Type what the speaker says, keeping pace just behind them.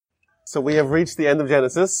So we have reached the end of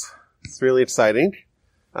Genesis. It's really exciting.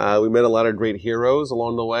 We met a lot of great heroes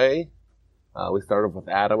along the way. We started with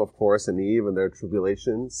Adam, of course, and Eve and their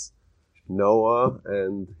tribulations. Noah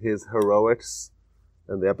and his heroics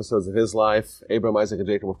and the episodes of his life. Abraham, Isaac, and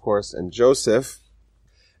Jacob, of course, and Joseph.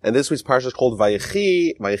 And this week's parsha is called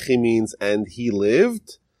Vayechi. Vayechi means, and he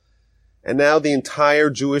lived. And now the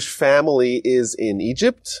entire Jewish family is in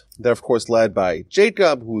Egypt. They're, of course, led by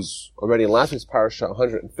Jacob, who's already in last week's parsha,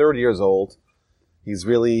 130 years old. He's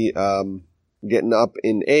really getting up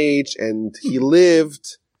in age, and he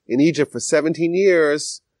lived in Egypt for 17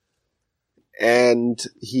 years, and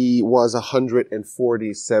he was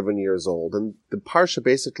 147 years old. And the parsha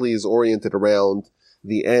basically is oriented around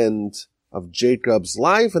the end of Jacob's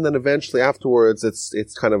life, and then eventually afterwards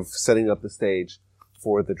it's kind of setting up the stage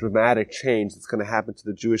for the dramatic change that's going to happen to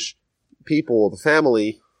the Jewish people, the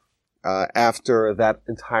family, after that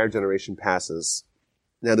entire generation passes.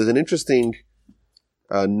 Now, there's an interesting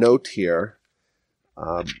note here.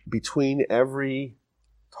 Between every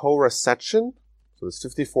Torah section, so there's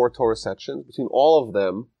 54 Torah sections, between all of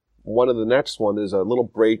them, one of the next one, there's a little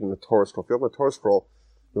break in the Torah scroll. If you open the Torah scroll,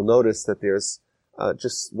 you'll notice that there's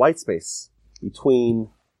just white space between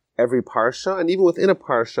every parsha, and even within a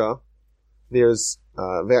parsha, there's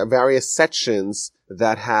various sections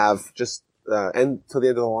that have just end to the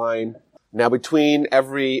end of the line. Now, between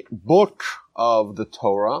every book of the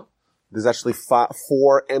Torah, there's actually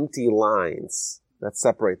 4 empty lines that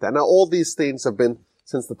separate that. Now, all these things have been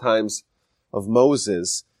since the times of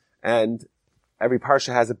Moses, and every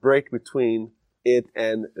parsha has a break between it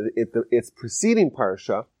and its preceding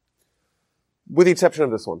parsha, with the exception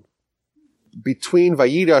of this one. Between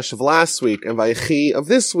Vayidash of last week and Vayechi of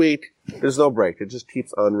this week, there's no break. It just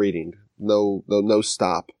keeps on reading. No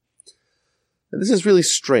stop. And this is really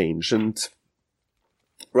strange. And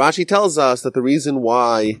Rashi tells us that the reason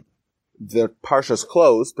why the parsha is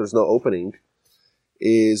closed, there's no opening,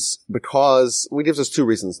 is because, he gives us 2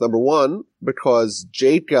 reasons. Number 1, because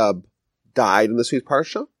Jacob died in this week's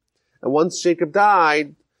parsha. And once Jacob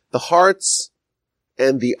died, the hearts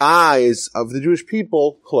and the eyes of the Jewish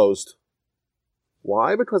people closed.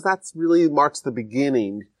 Why? Because that's really marks the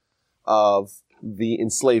beginning of the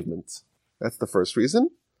enslavement. That's the first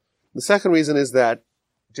reason. The second reason is that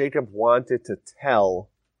Jacob wanted to tell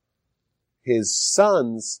his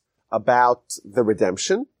sons about the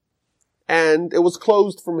redemption, and it was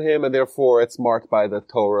closed from him, and therefore it's marked by the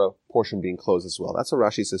Torah portion being closed as well. That's what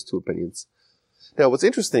Rashi says, 2 opinions. Now, what's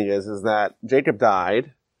interesting is that Jacob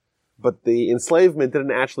died, but the enslavement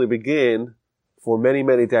didn't actually begin for many,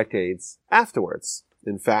 many decades afterwards.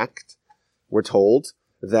 In fact, we're told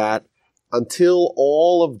that until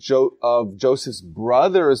all of Joseph's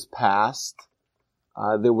brothers passed,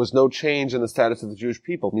 there was no change in the status of the Jewish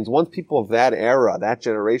people. It means once people of that era, that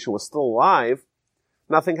generation was still alive,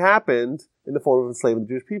 nothing happened in the form of enslaving the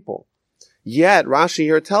Jewish people. Yet, Rashi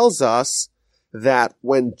here tells us that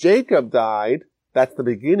when Jacob died, that's the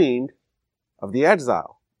beginning of the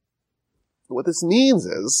exile. What this means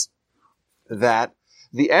is that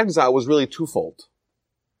the exile was really twofold.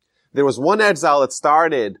 There was one exile that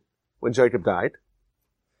started when Jacob died,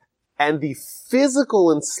 and the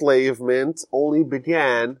physical enslavement only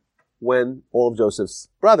began when all of Joseph's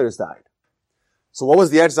brothers died. So what was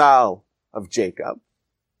the exile of Jacob?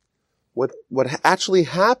 What actually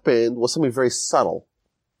happened was something very subtle,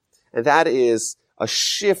 and that is a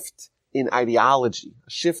shift in ideology, a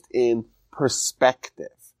shift in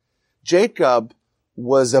perspective. Jacob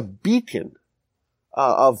was a beacon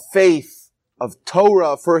of faith, of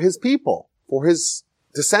Torah for his people, for his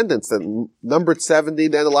descendants. And numbered 70,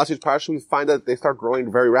 then the last week's parsha, we find that they start growing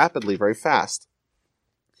very rapidly, very fast.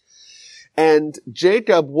 And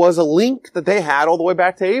Jacob was a link that they had all the way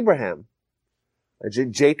back to Abraham.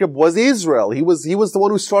 Jacob was Israel. He was the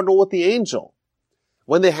one who struggled with the angel.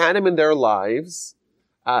 When they had him in their lives,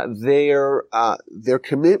 their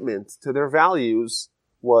commitment to their values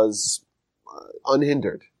was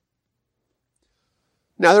unhindered.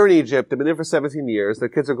 Now they're in Egypt. They've been there for 17 years. Their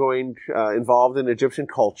kids are going involved in Egyptian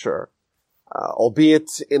culture,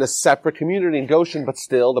 albeit in a separate community in Goshen, but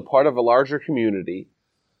still they're part of a larger community.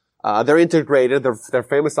 They're integrated. Their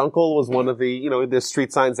famous uncle was one of the, there's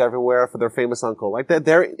street signs everywhere for their famous uncle. Like that,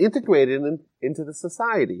 they're integrated into the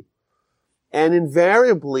society. And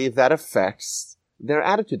invariably that affects their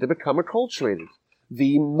attitude. They become acculturated.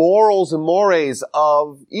 The morals and mores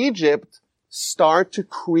of Egypt start to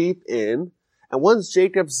creep in. And once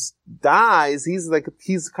Jacob dies, he's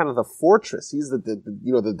kind of the fortress. He's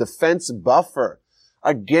the defense buffer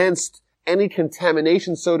against any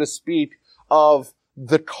contamination, so to speak, of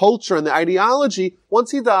the culture and the ideology, once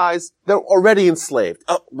he dies, they're already enslaved.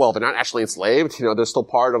 Oh, well, they're not actually enslaved. They're still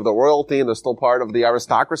part of the royalty and they're still part of the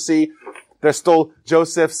aristocracy. They're still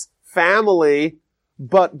Joseph's family.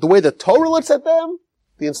 But the way the Torah looks at them,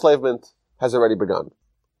 the enslavement has already begun.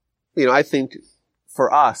 I think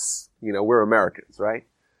for us, we're Americans, right?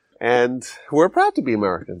 And we're proud to be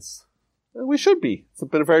Americans. And we should be. It's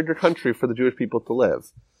been a very good country for the Jewish people to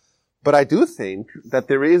live. But I do think that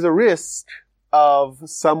there is a risk of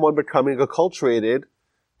someone becoming acculturated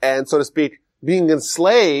and, so to speak, being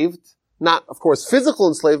enslaved, not, of course, physical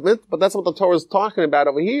enslavement, but that's what the Torah is talking about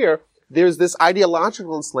over here. There's this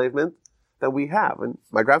ideological enslavement that we have. And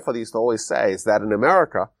my grandfather used to always say is that in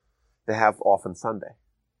America, they have off on Sunday.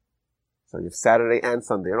 So you have Saturday and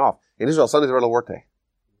Sunday and off. In Israel, Sunday's a regular work day.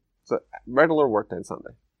 It's a regular work day on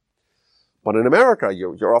Sunday. But in America,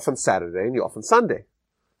 you're off on Saturday and you're off on Sunday.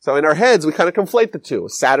 So in our heads, we kind of conflate the two.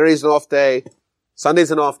 Saturday's an off day. Sunday's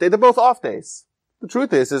an off day. They're both off days. The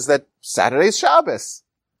truth is that Saturday's Shabbos.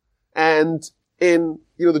 And in,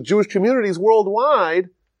 the Jewish communities worldwide,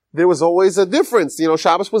 there was always a difference.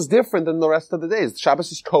 Shabbos was different than the rest of the days.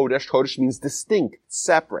 Shabbos is Kodesh. Kodesh means distinct,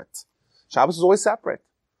 separate. Shabbos is always separate.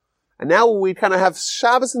 And now we kind of have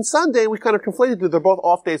Shabbos and Sunday, we kind of conflated them. They're both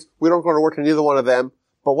off days. We don't go to work on either one of them.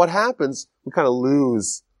 But what happens? We kind of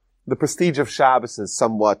lose. The prestige of Shabbos is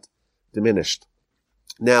somewhat diminished.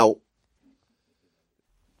 Now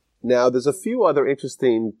there's a few other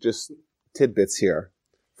interesting just tidbits here.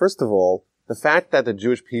 First of all, the fact that the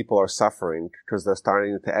Jewish people are suffering because they're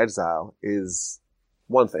starting into exile is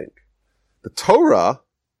one thing. The Torah,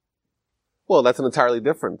 well, that's an entirely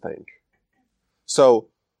different thing. So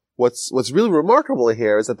what's really remarkable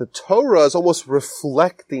here is that the Torah is almost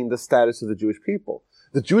reflecting the status of the Jewish people.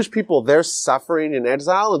 The Jewish people, they're suffering in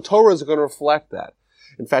exile, and Torah is going to reflect that.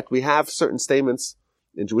 In fact, we have certain statements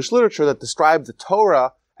in Jewish literature that describe the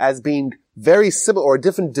Torah as being very similar, or a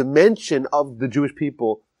different dimension of the Jewish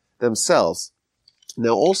people themselves. Now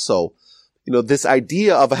also, this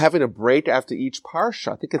idea of having a break after each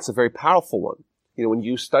parsha, I think it's a very powerful one. When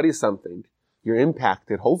you study something, you're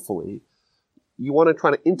impacted, hopefully. You want to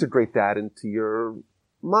try to integrate that into your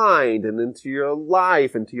mind and into your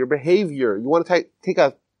life, into your behavior. You want to take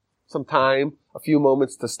some time, a few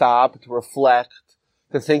moments to stop, to reflect,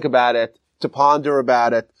 to think about it, to ponder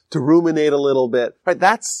about it, to ruminate a little bit. Right?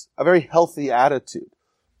 That's a very healthy attitude.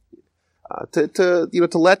 To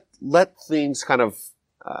let things kind of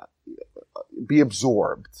be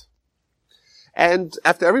absorbed. And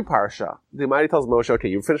after every parsha, the Almighty tells Moshe, okay,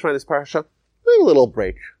 you finished writing this parsha, take a little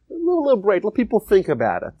break. A little break. Let people think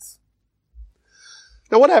about it.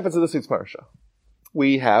 Now, what happens in this week's parsha?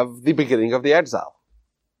 We have the beginning of the exile.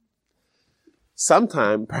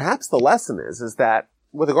 Sometime, perhaps the lesson is that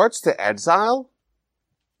with regards to exile,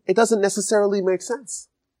 it doesn't necessarily make sense.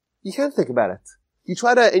 You can't think about it. You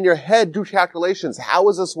try to, in your head, do calculations. How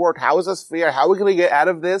does this work? How is this fair? How are we going to get out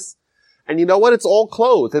of this? And you know what? It's all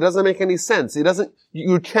closed. It doesn't make any sense.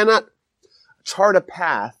 You cannot chart a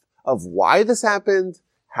path of why this happened,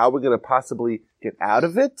 how we're going to possibly get out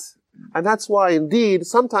of it. And that's why, indeed,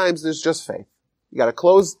 sometimes there's just faith. You got to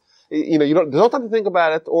close. There's no time to think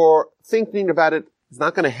about it, or thinking about it is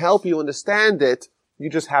not going to help you understand it. You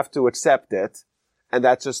just have to accept it, and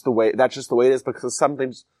that's just the way it is. Because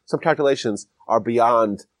some calculations are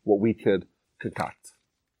beyond what we could concoct.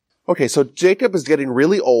 Okay, so Jacob is getting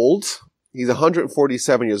really old. He's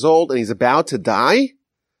 147 years old, and he's about to die.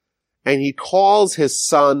 And he calls his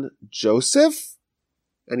son Joseph.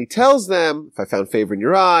 And he tells them, if I found favor in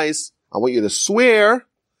your eyes, I want you to swear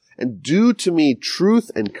and do to me truth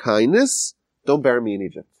and kindness. Don't bury me in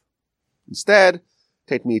Egypt. Instead,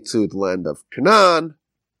 take me to the land of Canaan,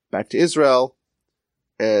 back to Israel,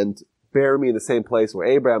 and bury me in the same place where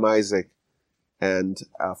Abraham, Isaac, and,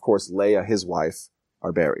 of course, Leah, his wife,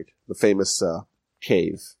 are buried. The famous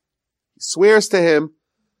cave. He swears to him,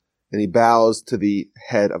 and he bows to the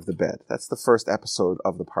head of the bed. That's the first episode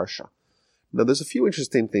of the Parsha. Now, there's a few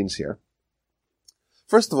interesting things here.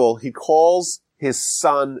 First of all, he calls his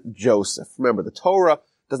son Joseph. Remember, the Torah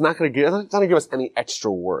does not give us any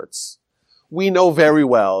extra words. We know very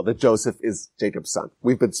well that Joseph is Jacob's son.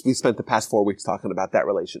 We spent the past 4 weeks talking about that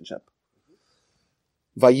relationship.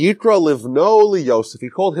 Vayikra livno li Yosef. He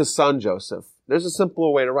called his son Joseph. There's a simpler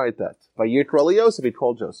way to write that. Vayikra li Yosef. He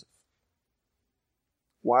called Joseph.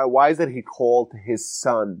 Why is it he called his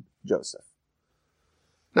son Joseph?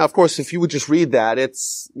 Now, of course, if you would just read that,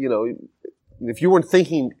 it's, if you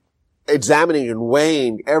weren't examining and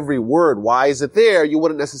weighing every word, why is it there, you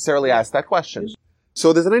wouldn't necessarily ask that question.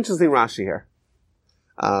 So there's an interesting Rashi here.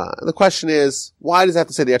 The question is, why does it have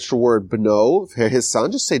to say the extra word, beno, his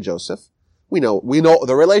son? Just say Joseph. We know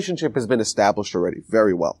the relationship has been established already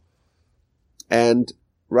very well. And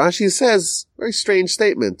Rashi says, very strange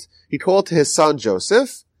statement. He called to his son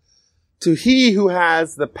Joseph, to he who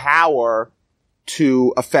has the power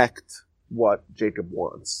to affect what Jacob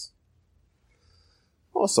wants.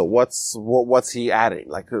 Also, what's he adding?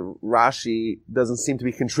 Like, Rashi doesn't seem to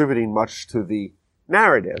be contributing much to the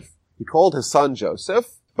narrative. He called his son Joseph,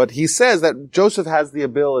 but he says that Joseph has the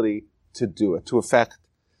ability to do it, to affect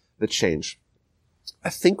the change. I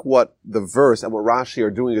think what the verse and what Rashi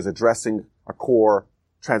are doing is addressing a core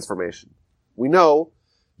transformation. We know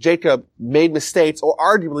Jacob made mistakes, or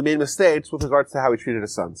arguably made mistakes, with regards to how he treated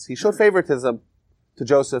his sons. He showed favoritism to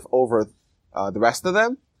Joseph over the rest of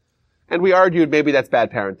them, and we argued maybe that's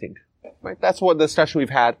bad parenting. Right? That's what the discussion we've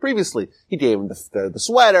had previously. He gave him the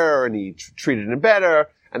sweater, and he treated him better,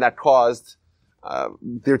 and that caused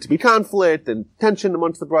there to be conflict and tension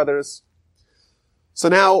amongst the brothers. So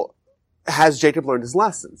now, has Jacob learned his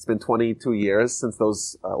lesson? It's been 22 years since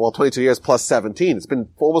 22 years plus 17. It's been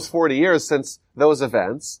almost 40 years since those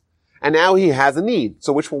events. And now he has a need.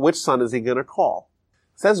 So which son is he going to call?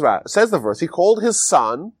 Says the verse, he called his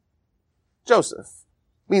son Joseph.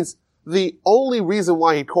 Means the only reason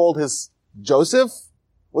why he called his Joseph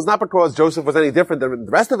was not because Joseph was any different than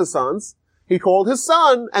the rest of his sons. He called his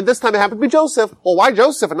son, and this time it happened to be Joseph. Well, why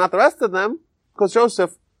Joseph and not the rest of them? Because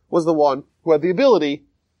Joseph was the one who had the ability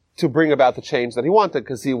to bring about the change that he wanted,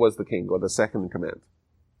 because he was the king, or the second in command.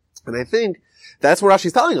 And I think that's what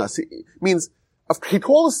Rashi's telling us. It means he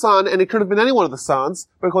called his son, and it could have been any one of the sons,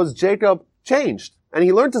 because Jacob changed, and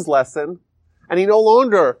he learned his lesson, and he no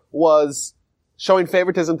longer was showing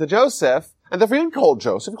favoritism to Joseph, and therefore he didn't call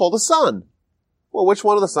Joseph, he called his son. Well, which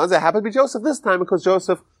one of the sons? It happened to be Joseph this time, because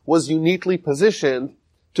Joseph was uniquely positioned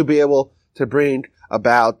to be able to bring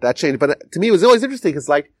about that change. But to me, it was always interesting, because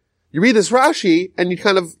like, you read this Rashi, and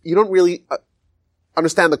you don't really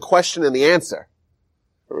understand the question and the answer.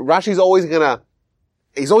 Rashi's he's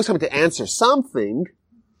always coming to answer something.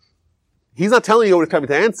 He's not telling you what he's coming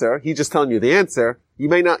to answer. He's just telling you the answer. You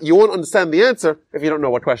won't understand the answer if you don't know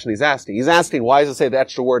what question he's asking. He's asking, why does it say the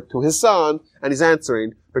extra word to his son? And he's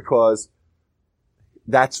answering because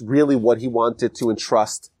that's really what he wanted to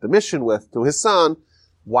entrust the mission with, to his son.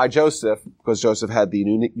 Why Joseph? Because Joseph had the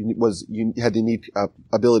unique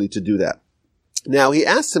ability to do that. Now he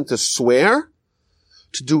asks him to swear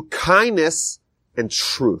to do kindness and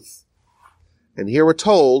truth. And here we're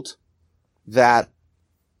told that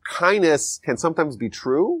kindness can sometimes be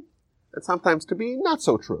true and sometimes to be not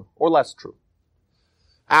so true or less true.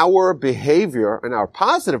 Our behavior and our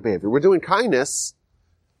positive behavior, we're doing kindness,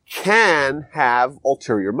 can have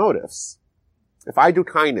ulterior motives. If I do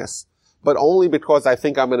kindness, but only because I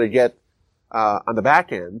think I'm going to get on the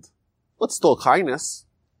back end, well, it's still kindness,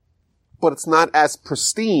 but it's not as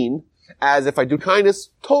pristine as if I do kindness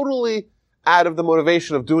totally out of the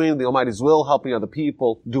motivation of doing the Almighty's will, helping other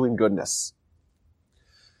people, doing goodness.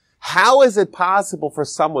 How is it possible for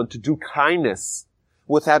someone to do kindness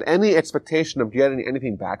without any expectation of getting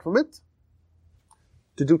anything back from it?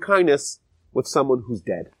 To do kindness with someone who's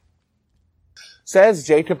dead. Says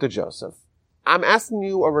Jacob to Joseph, I'm asking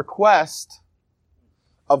you a request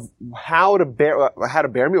of how to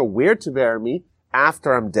bear me, or where to bear me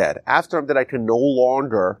after I'm dead. After I'm dead, I can no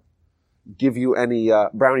longer give you any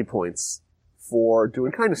brownie points for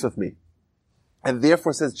doing kindness with me. And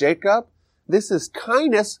therefore, says Jacob, this is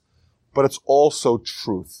kindness, but it's also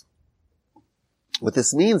truth. What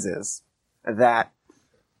this means is that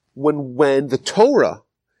when the Torah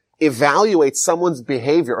evaluates someone's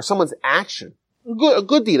behavior or someone's action, a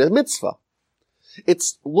good deed, a mitzvah,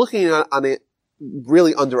 it's looking on it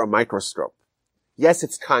really under a microscope. Yes,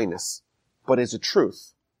 it's kindness, but is it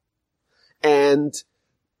truth? And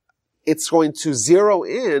it's going to zero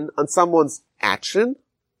in on someone's action,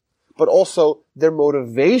 but also their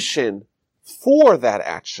motivation for that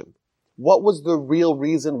action. What was the real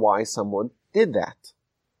reason why someone did that?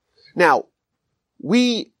 Now,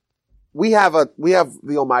 we have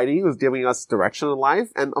the Almighty who's giving us direction in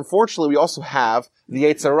life, and unfortunately we also have the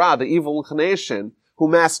Yetzer Hara, the evil inclination, who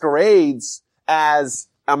masquerades as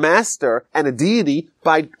a master and a deity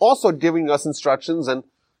by also giving us instructions and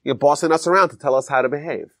bossing us around to tell us how to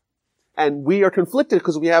behave. And we are conflicted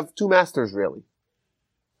because we have two masters, really.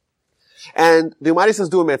 And the Almighty says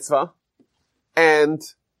do a mitzvah, and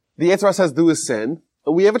the Yetzer Hara says do a sin,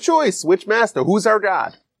 and we have a choice. Which master? Who's our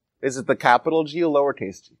God? Is it the capital G or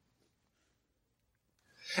lowercase g?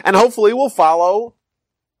 And hopefully we'll follow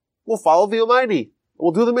the Almighty.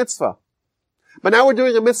 We'll do the mitzvah. But now we're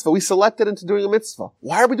doing a mitzvah. We selected into doing a mitzvah.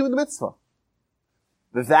 Why are we doing the mitzvah?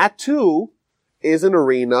 That too is an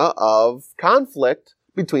arena of conflict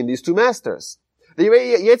between these two masters. The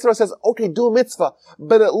Yetzer Hara says, okay, do a mitzvah,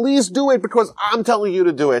 but at least do it because I'm telling you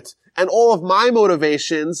to do it. And all of my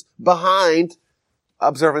motivations behind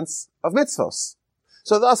observance of mitzvahs.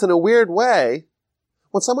 So thus, in a weird way,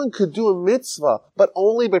 when someone could do a mitzvah, but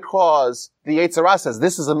only because the Yetzer Hara says,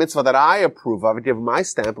 this is a mitzvah that I approve of, and give my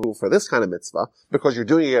stamp approval for this kind of mitzvah, because you're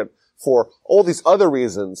doing it for all these other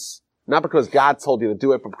reasons, not because God told you to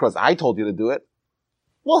do it, but because I told you to do it.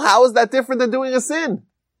 Well, how is that different than doing a sin?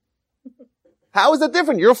 How is that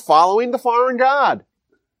different? You're following the foreign god.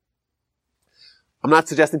 I'm not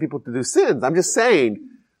suggesting people to do sins. I'm just saying,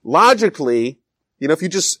 logically, if you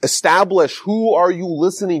just establish who are you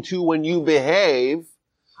listening to when you behave,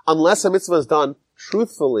 unless a mitzvah is done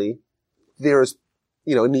truthfully, it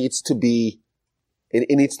needs to be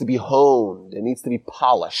honed. It needs to be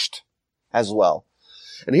polished as well.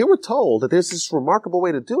 And here we're told that there's this remarkable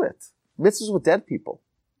way to do it. Mitzvahs with dead people.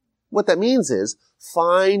 What that means is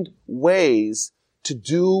find ways to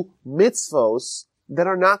do mitzvahs that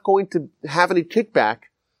are not going to have any kickback.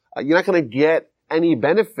 You're not going to get any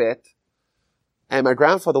benefit. And my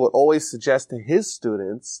grandfather would always suggest to his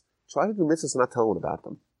students, try to do mitzvahs and not tell them about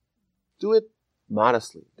them. Do it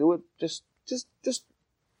modestly. Do it just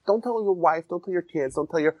don't tell your wife, don't tell your kids, don't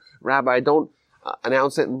tell your rabbi, don't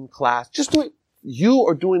announce it in class. Just do it. You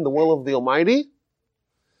are doing the will of the Almighty,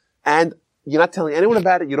 and you're not telling anyone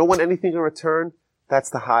about it. You don't want anything in return. That's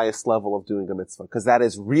the highest level of doing a mitzvah, because that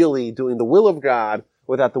is really doing the will of God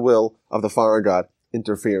without the will of the foreign god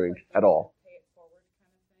interfering at all.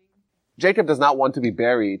 Jacob does not want to be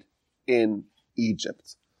buried in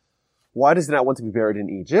Egypt. Why does he not want to be buried in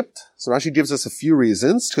Egypt? So Rashi gives us a few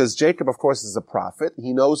reasons, because Jacob, of course, is a prophet.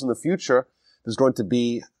 He knows in the future there's going to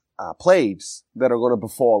be plagues that are going to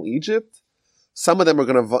befall Egypt. Some of them are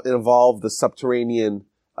going to involve the subterranean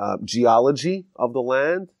geology of the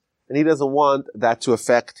land, and he doesn't want that to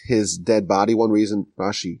affect his dead body. One reason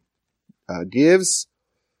Rashi gives.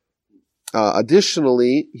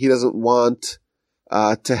 Additionally, he doesn't want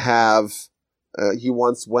to have. He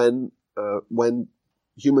wants when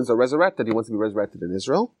humans are resurrected, he wants to be resurrected in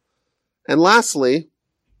Israel. And lastly,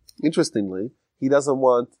 interestingly, he doesn't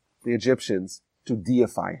want the Egyptians to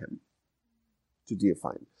deify him.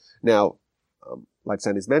 Now, like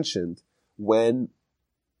Sandy's mentioned, when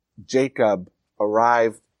Jacob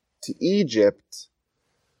arrived to Egypt,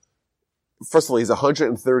 first of all, he's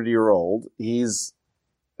 130-year-old. He's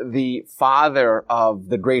the father of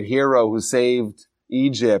the great hero who saved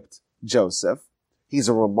Egypt, Joseph. He's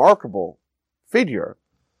a remarkable figure.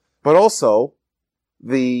 But also,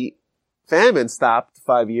 the famine stopped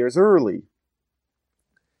 5 years early.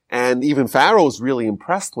 And even Pharaoh's really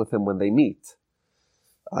impressed with him when they meet.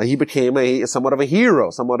 He became somewhat of a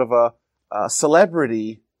hero, somewhat of a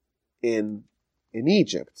celebrity in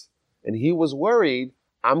Egypt. And he was worried,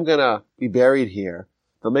 I'm gonna be buried here.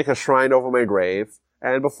 They'll make a shrine over my grave.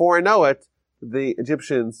 And before I know it, the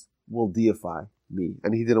Egyptians will deify me.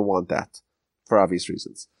 And he didn't want that for obvious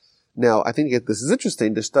reasons. Now, I think this is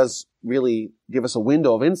interesting. This does really give us a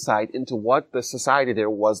window of insight into what the society there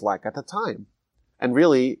was like at the time. And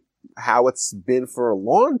really how it's been for a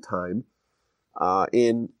long time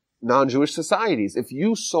in non-Jewish societies. If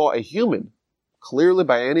you saw a human, clearly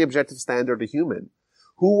by any objective standard a human,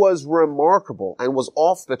 who was remarkable and was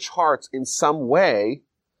off the charts in some way,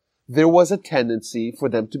 there was a tendency for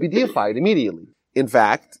them to be deified immediately. In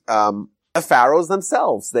fact, the pharaohs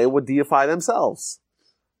themselves, they would deify themselves.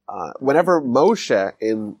 Whenever Moshe,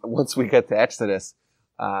 once we get to Exodus,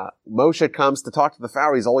 Moshe comes to talk to the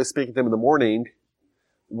Pharaoh, he's always speaking to them in the morning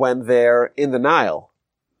when they're in the Nile.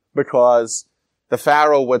 Because the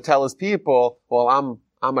Pharaoh would tell his people, well,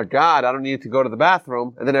 I'm a god, I don't need to go to the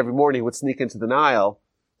bathroom. And then every morning he would sneak into the Nile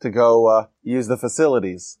to go use the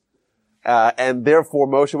facilities. And therefore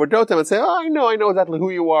Moshe would go to him and say, oh, I know exactly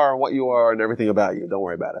who you are and what you are and everything about you. Don't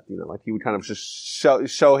worry about it. Like he would kind of just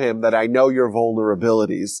show him that I know your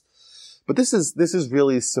vulnerabilities. But this is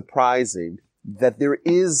really surprising that there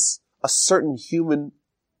is a certain human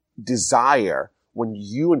desire when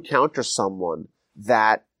you encounter someone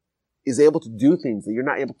that is able to do things that you're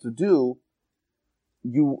not able to do.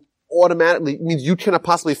 You automatically, means you cannot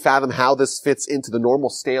possibly fathom how this fits into the normal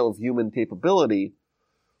scale of human capability.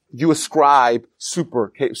 You ascribe super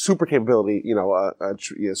capability,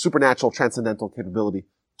 supernatural, transcendental capability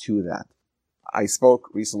to that. I spoke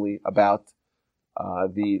recently about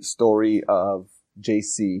the story of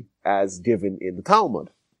JC as given in the Talmud.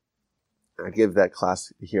 I gave that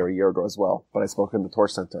class here a year ago as well, but I spoke in the Torah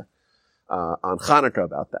Center on Hanukkah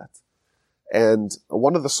about that. And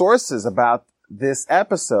one of the sources about this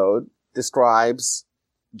episode describes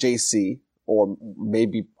JC, or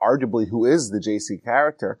maybe arguably who is the JC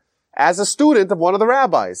character, as a student of one of the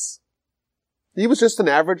rabbis. He was just an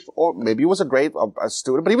average, or maybe he was a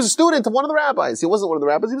student, but he was a student of one of the rabbis. He wasn't one of the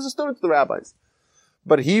rabbis, he was a student of the rabbis.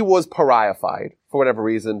 But he was pariahified, for whatever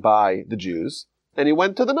reason, by the Jews, and he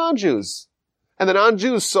went to the non-Jews. And the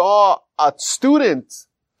non-Jews saw a student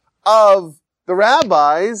of the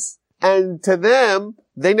rabbis, and to them,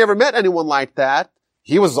 they never met anyone like that.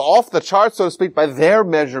 He was off the chart, so to speak, by their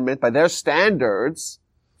measurement, by their standards,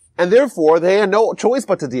 and therefore they had no choice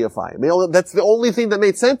but to deify him. That's the only thing that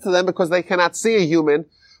made sense to them, because they cannot see a human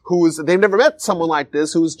they've never met someone like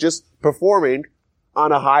this who's just performing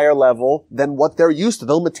on a higher level than what they're used to,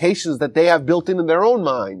 the limitations that they have built in their own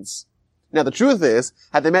minds. Now the truth is,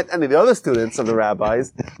 had they met any of the other students of the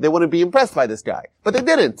rabbis, they wouldn't be impressed by this guy. But they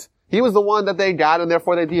didn't. He was the one that they got, and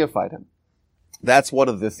therefore they deified him. That's one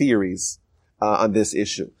of the theories on this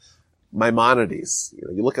issue. Maimonides,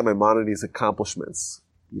 you look at Maimonides' accomplishments,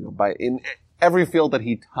 in every field that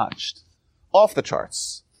he touched, off the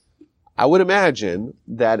charts. I would imagine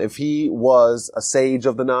that if he was a sage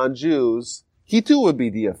of the non-Jews, he too would be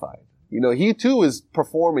deified. He too is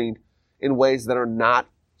performing in ways that are not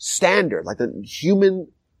standard. Like the human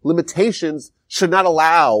limitations should not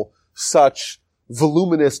allow such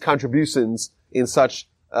voluminous contributions in such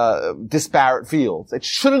disparate fields. It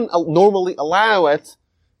shouldn't normally allow it,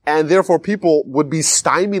 and therefore people would be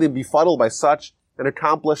stymied and befuddled by such an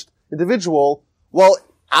accomplished individual. Well,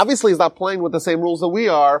 obviously he's not playing with the same rules that we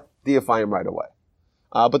are. Deify him right away.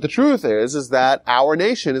 But the truth is that our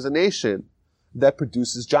nation is a nation that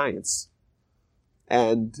produces giants.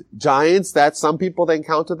 And giants that some people, they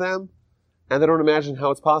encounter them, and they don't imagine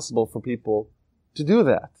how it's possible for people to do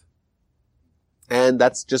that. And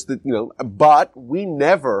that's just but we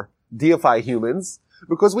never deify humans,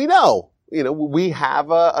 because we know, we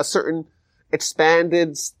have a certain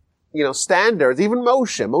expanded, standards. Even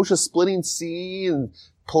Moshe splitting sea and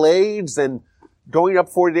plagues and going up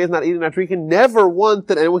 40 days not eating, not drinking, never once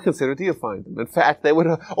did anyone consider deifying him. In fact, they would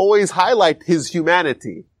always highlight his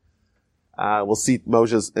humanity. We'll see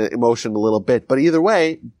Moshe's emotion a little bit. But either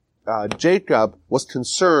way, Jacob was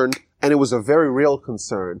concerned, and it was a very real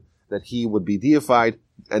concern, that he would be deified,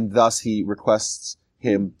 and thus he requests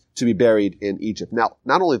him to be buried in Egypt. Now,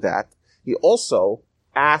 not only that, he also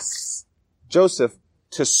asks Joseph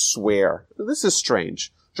to swear. This is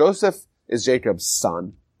strange. Joseph is Jacob's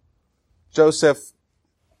son. Joseph,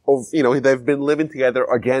 they've been living together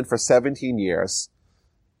again for 17 years.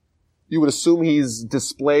 You would assume he's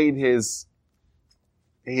displayed his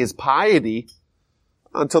piety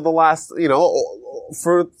until the last,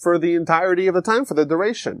 for the entirety of the time, for the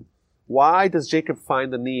duration. Why does Jacob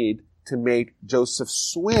find the need to make Joseph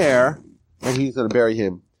swear that he's going to bury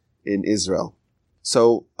him in Israel?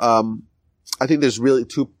 So, I think there's really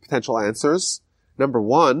two potential answers. Number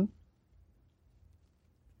one,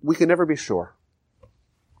 we can never be sure.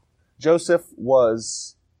 Joseph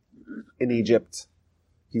was in Egypt.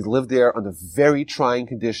 He's lived there under very trying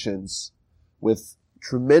conditions with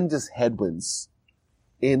tremendous headwinds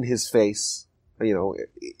in his face,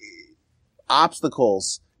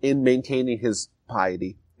 obstacles in maintaining his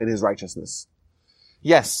piety and his righteousness.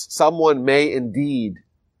 Yes, someone may indeed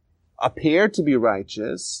appear to be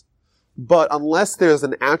righteous, but unless there's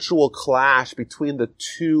an actual clash between the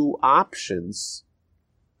two options,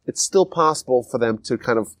 it's still possible for them to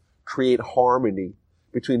kind of create harmony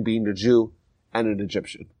between being a Jew and an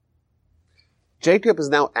Egyptian. Jacob is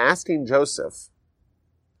now asking Joseph,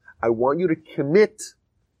 I want you to commit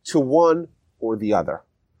to one or the other.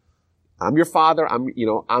 I'm your father. I'm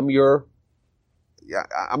your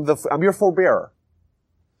forebearer.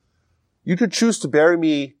 You could choose to bury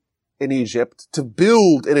me in Egypt to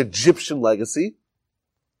build an Egyptian legacy,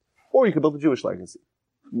 or you could build a Jewish legacy.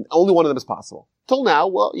 Only one of them is possible. Till now,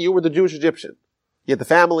 well, you were the Jewish Egyptian. You had the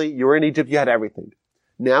family, you were in Egypt, you had everything.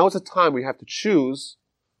 Now is a time where you have to choose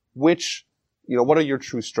which, what are your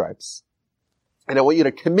true stripes. And I want you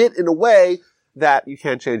to commit in a way that you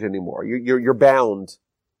can't change anymore. You're bound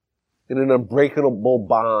in an unbreakable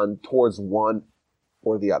bond towards one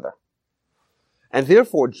or the other. And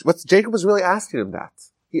therefore, what Jacob was really asking him that.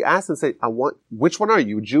 He asked him, which one are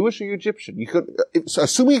you, Jewish or you Egyptian?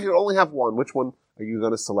 Assuming you could only have one, which one are you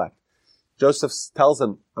going to select? Joseph tells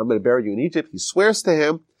him, I'm going to bury you in Egypt. He swears to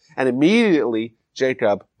him, and immediately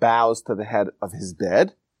Jacob bows to the head of his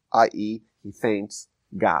bed, i.e., he thanks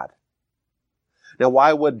God. Now,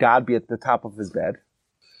 why would God be at the top of his bed?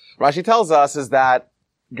 Rashi tells us is that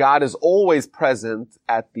God is always present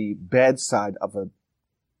at the bedside of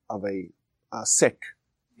a sick,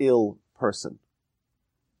 ill person.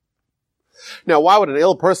 Now, why would an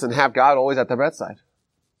ill person have God always at their bedside?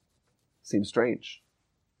 Seems strange.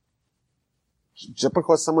 Just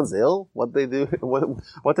because someone's ill, what did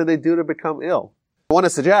they do to become ill? I want to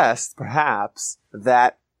suggest, perhaps,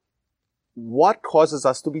 that what causes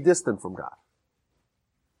us to be distant from God?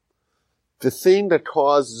 The thing that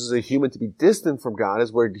causes a human to be distant from God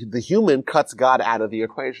is where the human cuts God out of the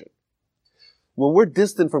equation. When we're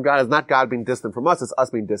distant from God, it's not God being distant from us, it's us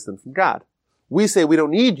being distant from God. We say we don't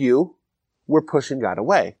need you, we're pushing God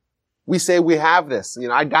away. We say we have this,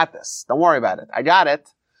 I got this, don't worry about it, I got it.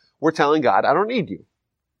 We're telling God, I don't need you.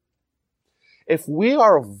 If we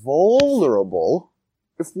are vulnerable,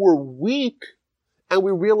 if we're weak, and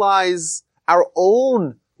we realize our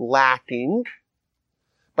own lacking,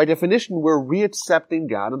 by definition, we're reaccepting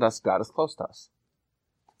God, and thus God is close to us.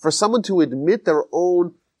 For someone to admit their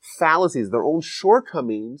own fallacies, their own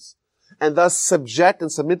shortcomings, and thus subject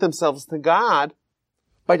and submit themselves to God,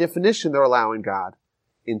 by definition, they're allowing God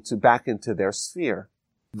back into their sphere.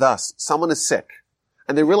 Thus, someone is sick,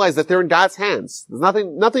 and they realize that they're in God's hands. There's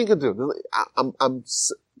nothing you can do.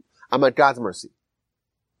 I'm at God's mercy.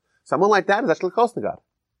 Someone like that is actually close to God.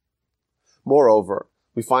 Moreover,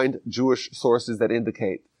 we find Jewish sources that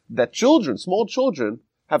indicate that small children,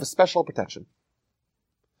 have a special protection.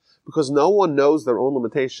 Because no one knows their own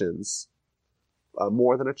limitations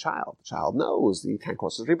more than a child. The child knows they can't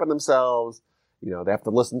cross the street by themselves. They have to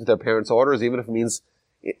listen to their parents' orders, even if it means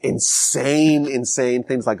insane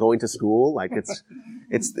things like going to school. Like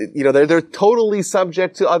they're totally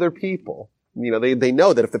subject to other people. They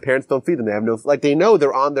know that if the parents don't feed them, they know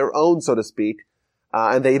they're on their own, so to speak,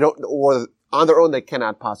 and or on their own they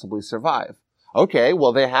cannot possibly survive. Okay,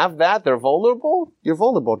 well they have that, they're vulnerable. You're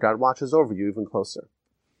vulnerable. God watches over you even closer.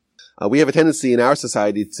 We have a tendency in our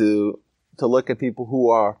society to look at people who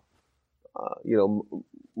are,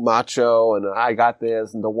 macho and I got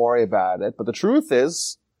this and don't worry about it. But the truth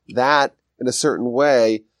is that in a certain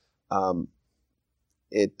way,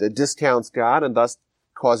 it discounts God and thus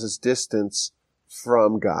causes distance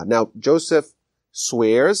from God. Now, Joseph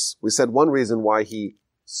swears. We said one reason why he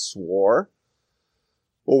swore,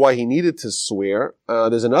 or why he needed to swear.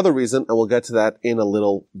 There's another reason, and we'll get to that in a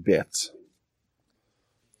little bit.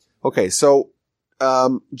 Okay, so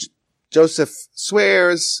Joseph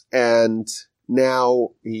swears, and now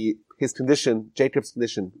Jacob's condition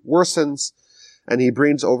worsens, and he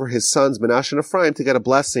brings over his sons Manasseh and Ephraim to get a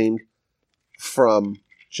blessing from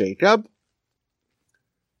Jacob.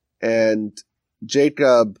 And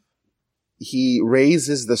Jacob, he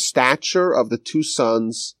raises the stature of the two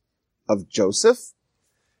sons of Joseph.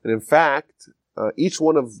 And in fact, each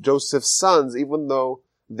one of Joseph's sons, even though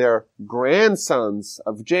they're grandsons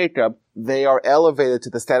of Jacob, they are elevated to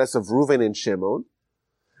the status of Reuven and Shimon.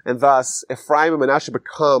 And thus, Ephraim and Manasseh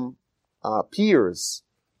become peers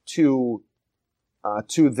to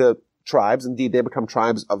the tribes. Indeed, they become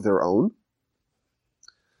tribes of their own.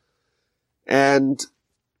 And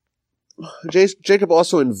Jacob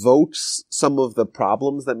also invokes some of the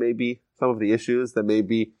problems some of the issues that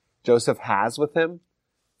maybe Joseph has with him.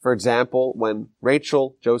 For example, when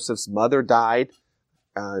Rachel, Joseph's mother, died,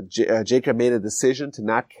 Jacob made a decision to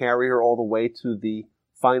not carry her all the way to the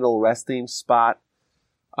final resting spot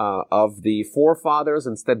of the forefathers,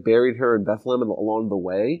 instead buried her in Bethlehem along the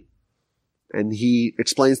way. And he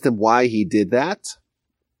explains to him why he did that.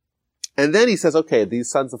 And then he says, okay,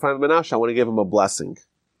 these sons of Ephraim and Manasseh, I want to give them a blessing.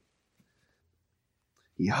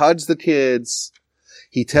 He hugs the kids.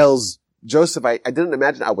 He tells Joseph, I didn't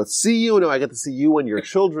imagine I would see you. No, I get to see you and your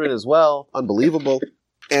children as well. Unbelievable.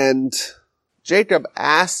 And Jacob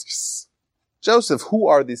asks Joseph, who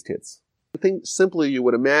are these kids? I think simply you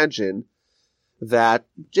would imagine that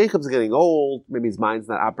Jacob's getting old. Maybe his mind's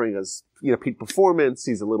not operating as, peak performance.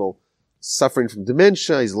 He's a little suffering from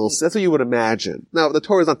dementia. That's what you would imagine. Now, the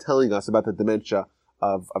Torah is not telling us about the dementia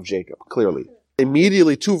of Jacob, clearly.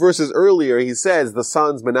 Immediately, 2 verses earlier, he says the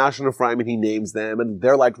sons Manasseh and Ephraim, and he names them, and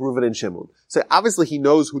they're like Reuven and Shimon. So obviously he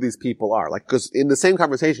knows who these people are. Because in the same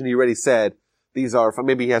conversation, he already said these are,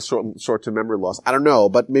 maybe he has short-term memory loss. I don't know,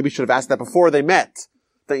 but maybe he should have asked that before they met.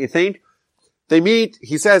 Don't you think? They meet,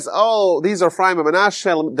 he says, oh, these are Ephraim and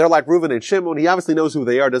Manasseh, they're like Reuven and Shimon. He obviously knows who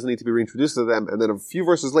they are, doesn't need to be reintroduced to them. And then a few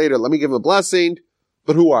verses later, let me give him a blessing,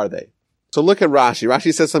 but who are they? So look at Rashi.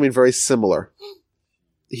 Rashi says something very similar.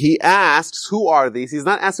 He asks, who are these? He's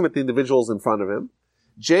not asking about the individuals in front of him.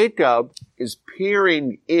 Jacob is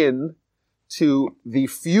peering in to the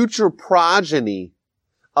future progeny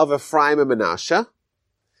of Ephraim and Manasseh,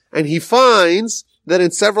 and he finds that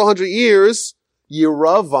in several hundred years,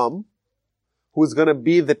 Yeravam, who's going to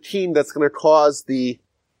be the team that's going to cause the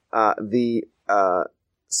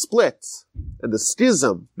split and the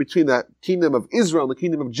schism between the kingdom of Israel and the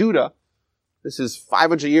kingdom of Judah, this is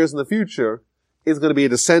 500 years in the future, is going to be a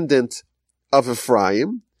descendant of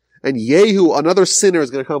Ephraim. And Yehu, another sinner,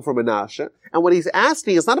 is going to come from Menashe. And what he's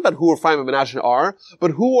asking is not about who Ephraim and Menashe are,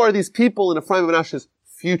 but who are these people in Ephraim and Menashe's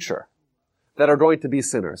future that are going to be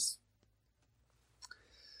sinners.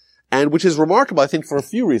 And which is remarkable, I think, for a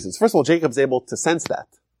few reasons. First of all, Jacob's able to sense that.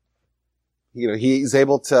 He's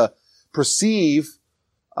able to perceive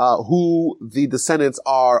who the descendants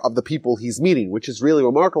are of the people he's meeting, which is really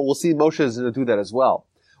remarkable. We'll see Moshe is going to do that as well.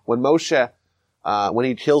 When Moshe, when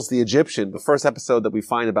he kills the Egyptian, the first episode that we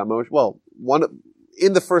find about Moshe,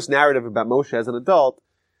 in the first narrative about Moshe as an adult,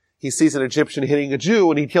 he sees an Egyptian hitting a Jew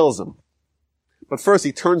and he kills him. But first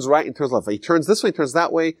he turns right and turns left. He turns this way, turns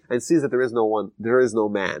that way, and sees that there is no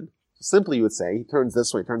man. Simply you would say, he turns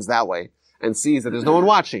this way, turns that way, and sees that there's no one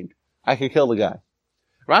watching. I can kill the guy.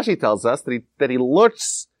 Rashi tells us that he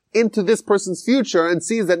looks into this person's future and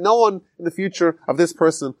sees that no one in the future of this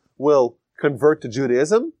person will convert to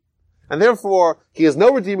Judaism, and therefore he has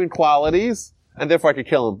no redeeming qualities, and therefore I could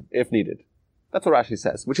kill him if needed. That's what Rashi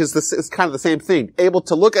says, which is kind of the same thing. Able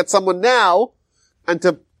to look at someone now and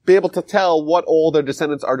to be able to tell what all their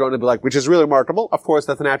descendants are going to be like, which is really remarkable. Of course,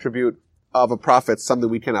 that's an attribute of a prophet, something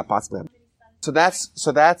we cannot possibly have. So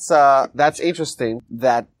that's interesting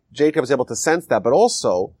that Jacob is able to sense that, but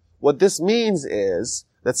also what this means is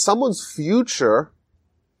that someone's future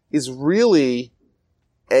is really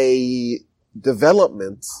a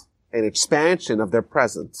development, an expansion of their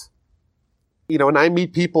present. And I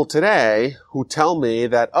meet people today who tell me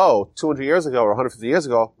that, 200 years ago or 150 years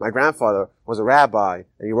ago, my grandfather was a rabbi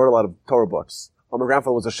and he wrote a lot of Torah books. Or my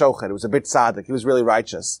grandfather was a shochet, he was a bit tzaddik, he was really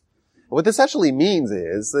righteous. And what this actually means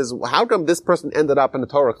is how come this person ended up in a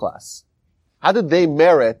Torah class? How did they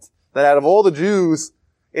merit that out of all the Jews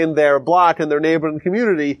in their block and their neighboring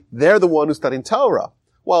community, they're the one who's studying Torah?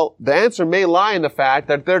 Well, the answer may lie in the fact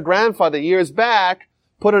that their grandfather years back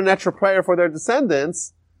put an extra prayer for their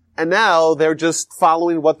descendants, and now they're just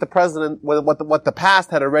following what the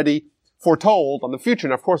past had already foretold on the future.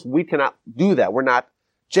 And of course, we cannot do that. We're not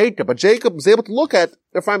Jacob. But Jacob is able to look at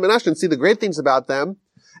Ephraim and Menashe and see the great things about them,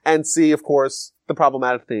 and see, of course, the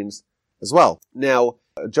problematic things as well. Now,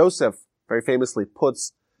 Joseph very famously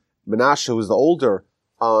puts Menashe, who's the older,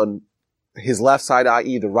 on his left side,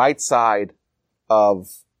 i.e. the right side of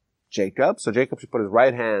Jacob. So Jacob should put his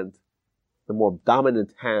right hand, the more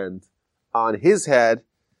dominant hand, on his head,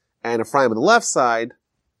 and Ephraim on the left side.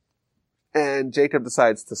 And Jacob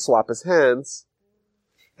decides to swap his hands,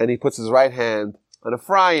 and he puts his right hand on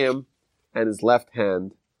Ephraim and his left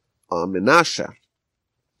hand on Menashe.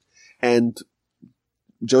 And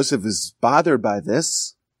Joseph is bothered by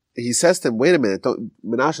this. He says to him, wait a minute,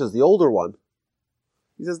 Menashe is the older one.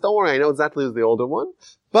 He says, don't worry, I know exactly who's the older one,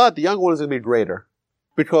 but the younger one is going to be greater,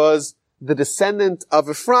 because the descendant of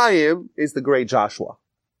Ephraim is the great Joshua,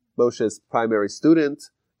 Moshe's primary student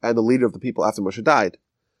and the leader of the people after Moshe died.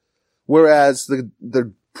 Whereas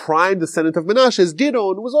the prime descendant of Menashe is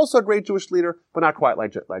Gideon, who was also a great Jewish leader, but not quite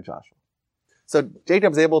like Joshua. So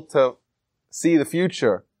Jacob's able to see the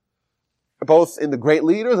future, both in the great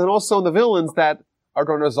leaders and also in the villains that are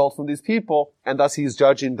going to result from these people, and thus he's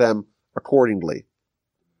judging them accordingly.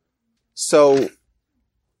 So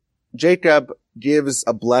Jacob gives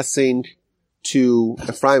a blessing to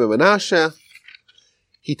Ephraim and Menashe.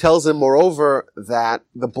 He tells him, moreover, that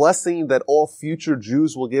the blessing that all future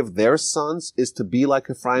Jews will give their sons is to be like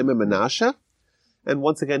Ephraim and Menashe. And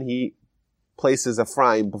once again, he places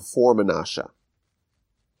Ephraim before Menashe.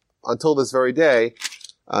 Until this very day,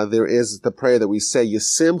 there is the prayer that we say,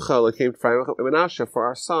 Yisimcha Elokeinu Ephraim and Menashe, for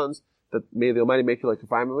our sons, that may the Almighty make you like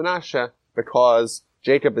Ephraim and Menashe, because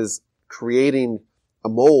Jacob is creating a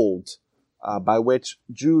mold by which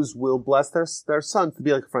Jews will bless their sons to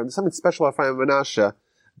be like Ephraim. There's something special about Ephraim and Menashe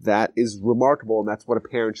that is remarkable, and that's what a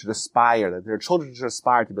parent should aspire, that their children should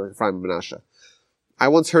aspire to be like Ephraim and Menashe. I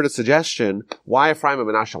once heard a suggestion, why Ephraim and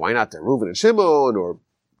Menashe? Why not Reuben and Shimon, or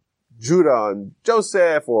Judah and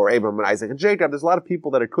Joseph, or Abraham and Isaac and Jacob? There's a lot of people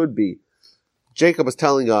that it could be. Jacob is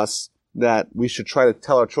telling us that we should try to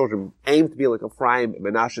tell our children, aim to be like Ephraim and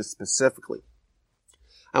Menashe specifically.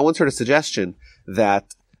 I once heard a suggestion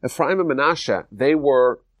that Ephraim and Menashe, they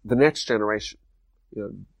were the next generation,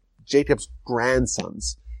 Jacob's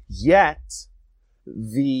grandsons. Yet,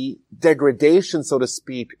 the degradation, so to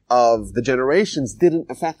speak, of the generations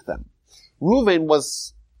didn't affect them. Reuven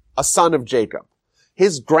was a son of Jacob.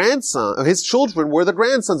 His children were the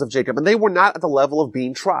grandsons of Jacob, and they were not at the level of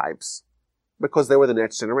being tribes, because they were the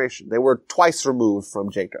next generation. They were twice removed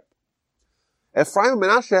from Jacob. Ephraim and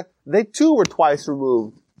Menashe, they too were twice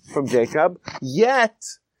removed from Jacob, yet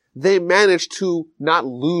they managed to not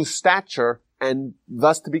lose stature and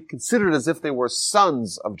thus to be considered as if they were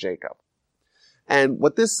sons of Jacob. And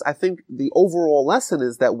what this, I think, the overall lesson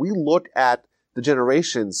is that we look at the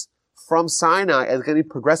generations from Sinai as getting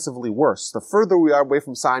progressively worse. The further we are away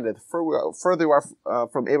from Sinai, the further we are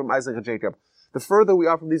from Abraham, Isaac, and Jacob, the further we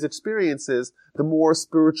are from these experiences, the more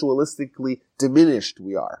spiritualistically diminished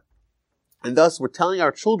we are. And thus, we're telling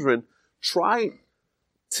our children, try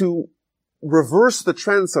to reverse the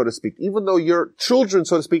trend, so to speak. Even though your children,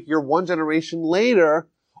 so to speak, you're one generation later,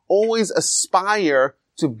 always aspire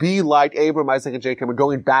to be like Abraham, Isaac, and Jacob, and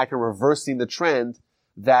going back and reversing the trend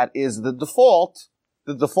that is the default.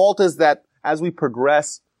 The default is that as we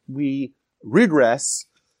progress, we regress,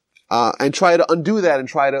 and try to undo that and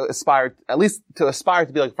try to aspire, at least to aspire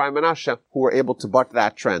to be like Ephraim and Manasseh, who were able to buck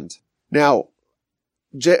that trend. Now,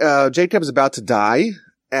 Jacob is about to die,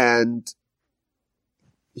 and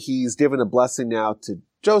he's given a blessing now to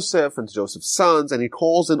Joseph and to Joseph's sons, and he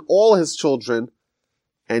calls in all his children,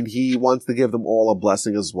 and he wants to give them all a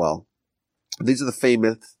blessing as well. These are the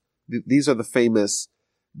famous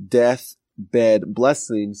deathbed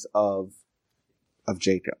blessings of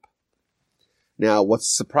Jacob. Now, what's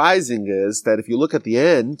surprising is that if you look at the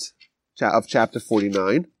end of chapter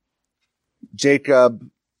 49, Jacob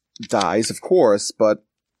dies, of course, but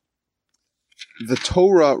the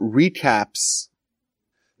Torah recaps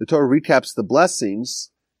the blessings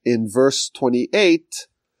in verse 28,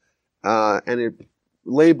 and it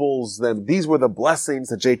labels them, these were the blessings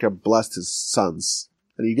that Jacob blessed his sons.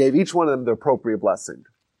 And he gave each one of them the appropriate blessing.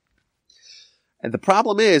 And the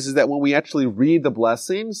problem is that when we actually read the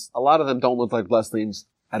blessings, a lot of them don't look like blessings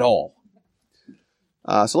at all.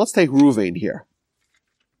 So let's take Reuven here.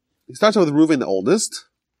 He starts with Reuven, the oldest.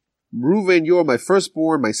 Reuven, you are my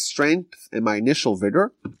firstborn, my strength, and my initial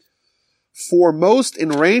vigor. Foremost in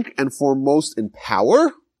rank and foremost in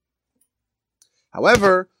power.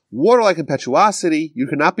 However, warlike impetuosity, you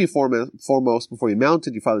cannot be foremost before you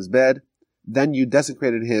mounted your father's bed. Then you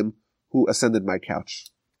desecrated him who ascended my couch.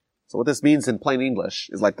 So what this means in plain English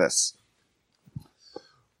is like this.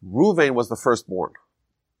 Reuven was the firstborn.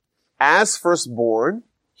 As firstborn,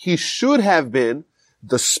 he should have been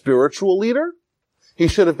the spiritual leader, he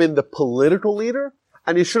should have been the political leader,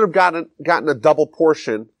 and he should have gotten a double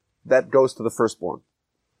portion that goes to the firstborn.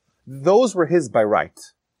 Those were his by right.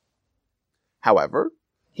 However,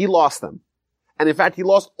 he lost them. And in fact, he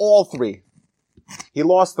lost all three. He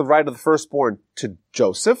lost the right of the firstborn to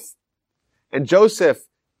Joseph. And Joseph,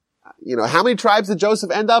 how many tribes did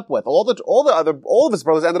Joseph end up with? All of his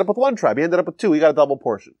brothers ended up with one tribe. He ended up with two. He got a double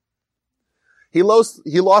portion. He lost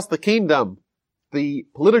the kingdom, the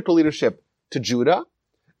political leadership to Judah,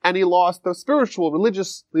 and he lost the spiritual,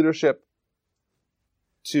 religious leadership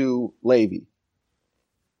to Levi.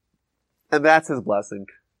 And that's his blessing.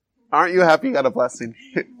 Aren't you happy you got a blessing?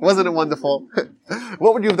 Wasn't it wonderful?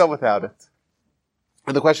 What would you have done without it?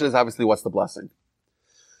 And the question is obviously, what's the blessing?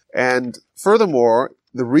 And furthermore,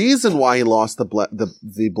 the reason why he lost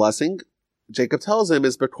the blessing, Jacob tells him,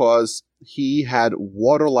 is because he had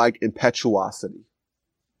water-like impetuosity.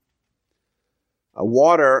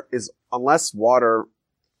 Unless water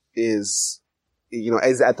is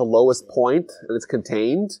at the lowest point and it's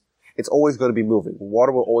contained, it's always going to be moving.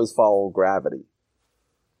 Water will always follow gravity.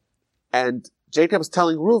 And Jacob is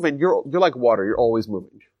telling Reuven, you're like water, you're always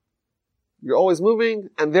moving. You're always moving,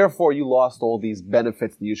 and therefore you lost all these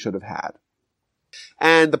benefits that you should have had.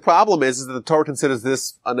 And the problem is that the Torah considers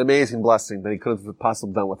this an amazing blessing that he could have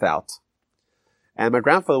possibly done without. And my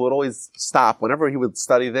grandfather would always stop, whenever he would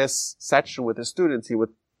study this section with his students, he would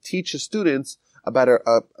teach his students about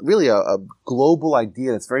a global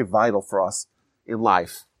idea that's very vital for us in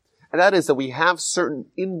life. And that is that we have certain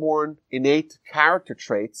inborn, innate character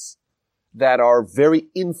traits that are very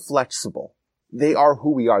inflexible. They are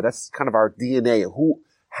who we are. That's kind of our DNA,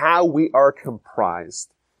 how we are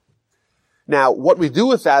comprised. Now, what we do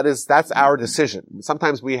with that is, that's our decision.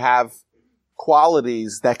 Sometimes we have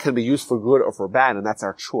qualities that can be used for good or for bad, and that's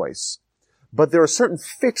our choice. But there are certain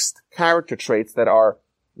fixed character traits that are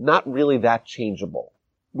not really that changeable.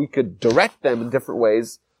 We could direct them in different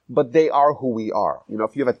ways, but they are who we are.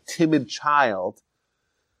 If you have a timid child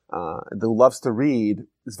who loves to read,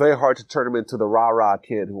 it's very hard to turn him into the rah-rah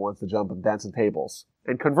kid who wants to jump and dance on tables.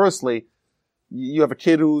 And conversely, you have a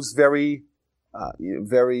kid who's very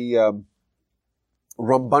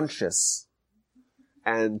rambunctious,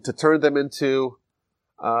 and to turn them into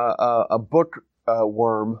a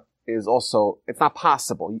bookworm is also, it's not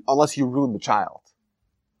possible unless you ruin the child.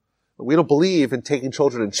 We don't believe in taking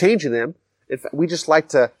children and changing them. In fact, we just like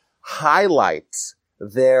to highlight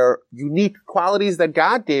their unique qualities that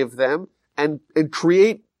God gave them and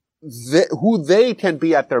create who they can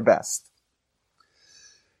be at their best.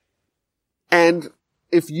 And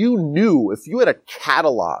if you had a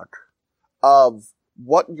catalog of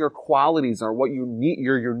what your qualities are, what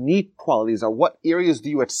your unique qualities are, what areas do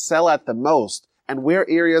you excel at the most, and what are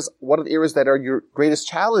the areas that are your greatest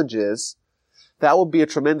challenges, that would be a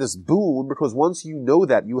tremendous boon, because once you know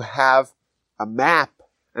that, you have a map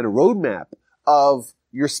and a roadmap of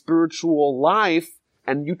your spiritual life,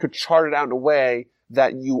 and you could chart it out in a way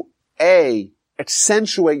that you,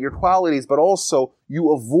 accentuate your qualities, but also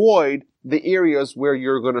you avoid the areas where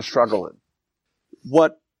you're going to struggle in.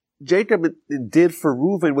 What Jacob did for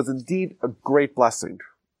Reuben was indeed a great blessing.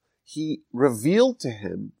 He revealed to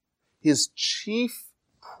him his chief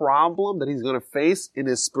problem that he's going to face in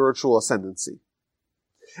his spiritual ascendancy.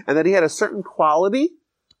 And that he had a certain quality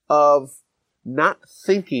of not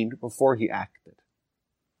thinking before he acted.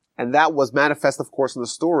 And that was manifest, of course, in the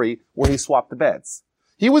story where he swapped the beds.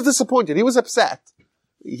 He was disappointed. He was upset.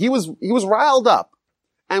 He was riled up.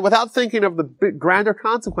 And without thinking of the grander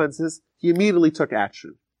consequences, he immediately took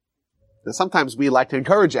action. Now, sometimes we like to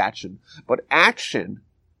encourage action, but action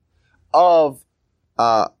of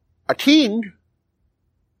a king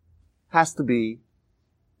has to be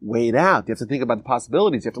weighed out. You have to think about the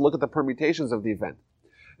possibilities. You have to look at the permutations of the event.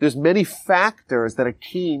 There's many factors that a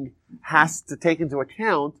king has to take into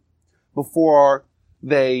account before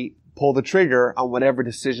they pull the trigger on whatever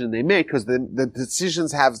decision they make, because the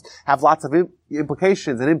decisions have lots of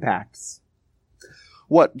implications and impacts.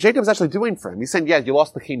 What Jacob's actually doing for him, he's saying, yeah, you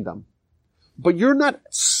lost the kingdom, but you're not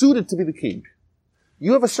suited to be the king.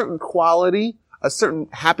 You have a certain quality, a certain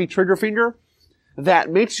happy trigger finger that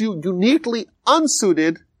makes you uniquely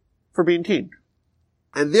unsuited for being king.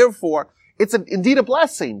 And therefore, it's indeed a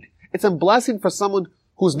blessing. It's a blessing for someone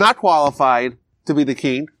who's not qualified to be the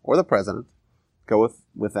king or the president. Go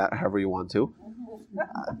with that however you want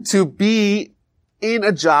to be in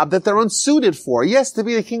a job that they're unsuited for. Yes, to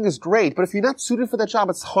be the king is great, but if you're not suited for that job,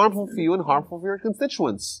 it's harmful for you and harmful for your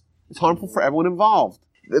constituents. It's harmful for everyone involved.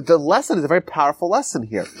 The lesson is a very powerful lesson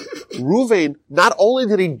here. Reuven, not only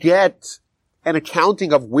did he get an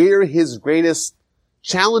accounting of where his greatest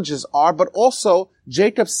challenges are, but also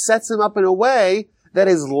Jacob sets him up in a way that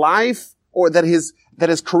his life, or that his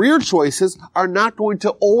career choices are not going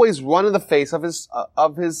to always run in the face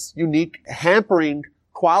of his unique hampering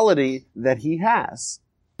quality that he has.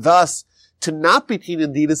 Thus, to not be king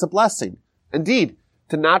indeed is a blessing. Indeed,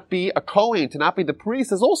 to not be a Kohen, to not be the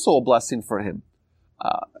priest is also a blessing for him.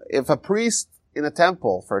 If a priest in a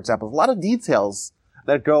temple, for example, a lot of details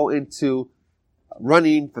that go into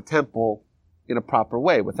running the temple in a proper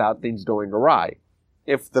way without things going awry.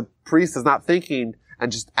 If the priest is not thinking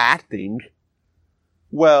and just acting,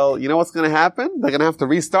 well, you know what's going to happen? They're going to have to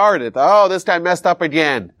restart it. Oh, this guy messed up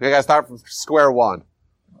again. We got to start from square one.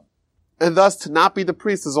 And thus, to not be the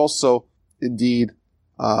priest is also indeed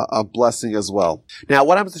a blessing as well. Now,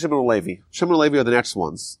 what happens to Shimon and Levi? Shimon and Levi are the next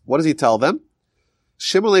ones. What does he tell them?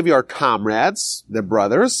 Shimon and Levi are comrades. They're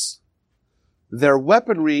brothers. Their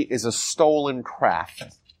weaponry is a stolen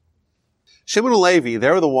craft. Shimon and Levi,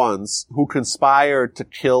 they're the ones who conspired to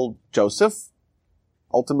kill Joseph,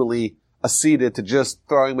 ultimately acceded to just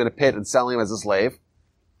throwing him in a pit and selling him as a slave.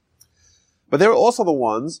 But they're also the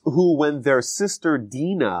ones who, when their sister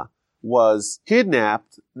Dinah was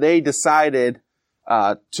kidnapped, they decided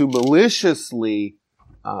to maliciously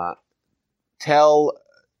tell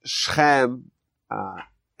Shechem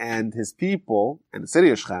and his people, and the city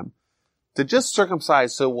of Shechem, to just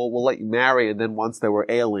circumcise, so we'll let you marry, and then once they were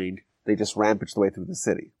ailing, they just rampaged their way through the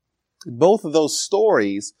city. In both of those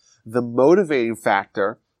stories, the motivating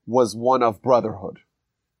factor was one of brotherhood.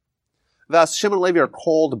 Thus, Shimon and Levi are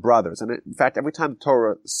called brothers. And in fact, every time the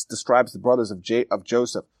Torah describes the brothers of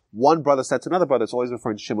Joseph, one brother said to another brother, it's always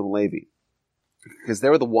referring to Shimon and Levi. Because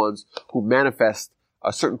they're the ones who manifest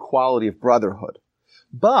a certain quality of brotherhood.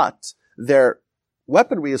 But their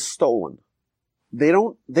weaponry is stolen.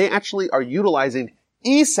 They actually are utilizing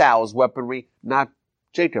Esau's weaponry, not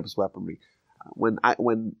Jacob's weaponry.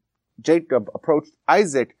 When Jacob approached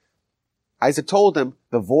Isaac, Isaac told him,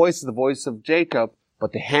 the voice is the voice of Jacob,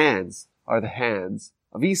 but the hands are the hands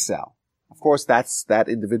of Esau. Of course, that's that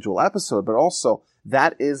individual episode, but also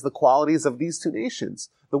that is the qualities of these two nations.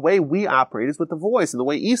 The way we operate is with the voice, and the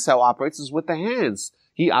way Esau operates is with the hands.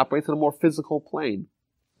 He operates on a more physical plane.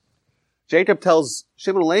 Jacob tells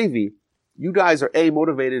Shimon and Levi, you guys are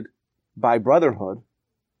motivated by brotherhood,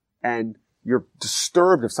 and you're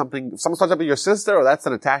disturbed if someone starts up with your sister, or that's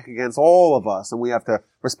an attack against all of us, and we have to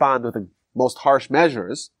respond with the most harsh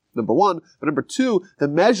measures, number one. But number two, the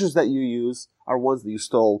measures that you use are ones that you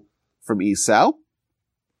stole from Esau.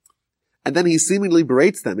 And then he seemingly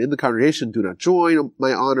berates them in the congregation, do not join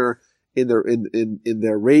my honor In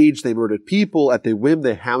their rage, they murdered people. At their whim,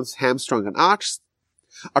 they hamstrung an ox.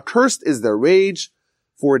 Accursed is their rage,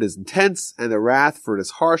 for it is intense, and their wrath, for it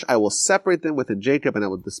is harsh. I will separate them within Jacob, and I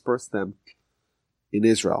will disperse them in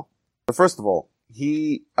Israel. But first of all,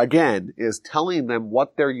 he, again, is telling them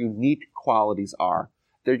what their unique qualities are.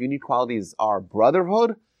 Their unique qualities are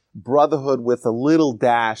brotherhood with a little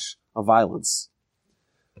dash of violence.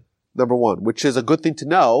 Number one, which is a good thing to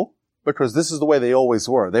know, because this is the way they always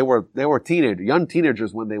were. They were young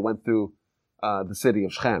teenagers when they went through the city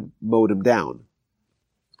of Shechem, mowed them down.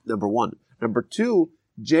 Number one. Number two,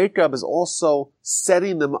 Jacob is also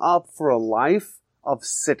setting them up for a life of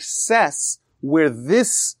success where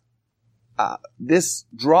this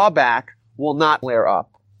drawback will not flare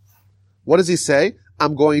up. What does he say?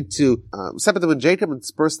 I'm going to separate them in Jacob and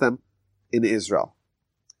disperse them in Israel.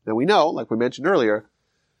 Now we know, like we mentioned earlier,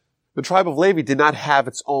 the tribe of Levi did not have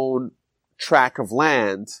its own tract of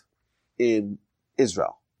land in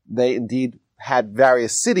Israel. They indeed had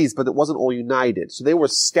various cities, but it wasn't all united. So they were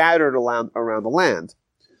scattered around the land.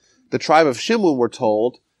 The tribe of Shimon, we're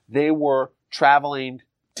told, they were traveling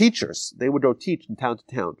teachers. They would go teach from town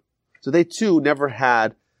to town. So they too never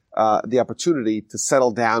had the opportunity to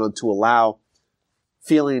settle down and to allow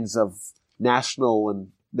feelings of national and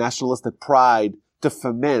nationalistic pride to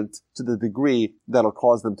ferment to the degree that'll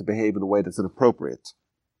cause them to behave in a way that's inappropriate.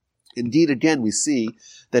 Indeed, again, we see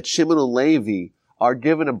that Shimon and Levi are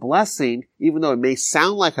given a blessing, even though it may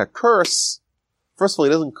sound like a curse. First of all,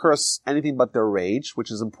 he doesn't curse anything but their rage,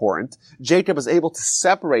 which is important. Jacob is able to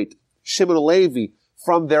separate Shimon and Levi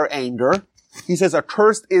from their anger. He says,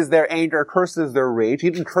 accursed is their anger, accursed is their rage. He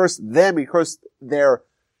didn't curse them, he cursed their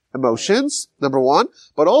emotions, number one.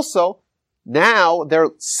 But also, now they're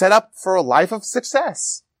set up for a life of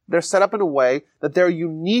success. They're set up in a way that their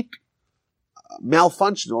unique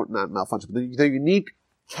malfunction, or not malfunction, but their unique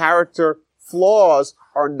character flaws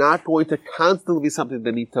are not going to constantly be something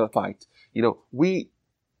they need to fight. You know, we,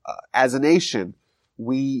 as a nation,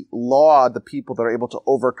 we laud the people that are able to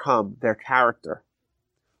overcome their character.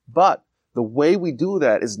 But the way we do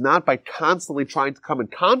that is not by constantly trying to come in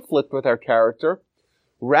conflict with our character,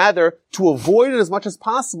 rather to avoid it as much as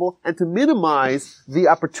possible and to minimize the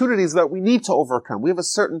opportunities that we need to overcome. We have a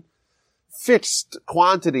certain fixed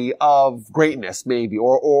quantity of greatness, maybe,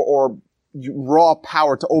 or raw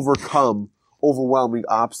power to overcome overwhelming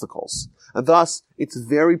obstacles. And thus, it's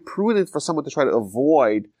very prudent for someone to try to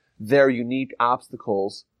avoid their unique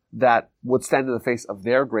obstacles that would stand in the face of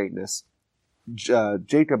their greatness.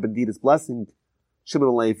 Jacob indeed is blessing Shimon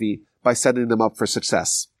and Levi by setting them up for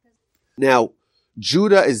success. Now,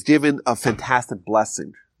 Judah is given a fantastic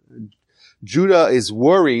blessing. Judah is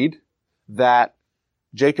worried that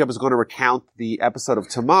Jacob is going to recount the episode of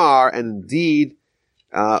Tamar, and indeed,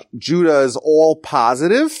 Judah is all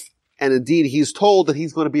positive, and indeed, he's told that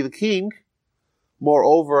he's going to be the king.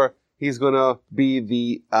 Moreover, he's going to be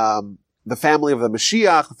the family of the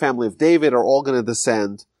Mashiach, the family of David, are all going to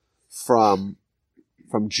descend from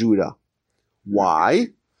Judah. Why?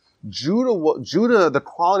 Judah, the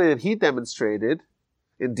quality that he demonstrated,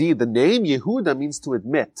 indeed, the name Yehuda means to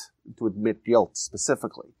admit guilt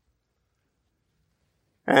specifically.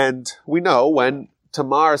 And we know when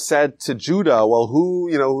Tamar said to Judah, well,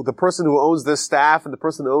 the person who owns this staff and the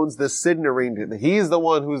person who owns this signet ring, he's the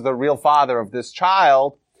one who's the real father of this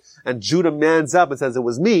child. And Judah mans up and says, it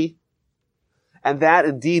was me. And that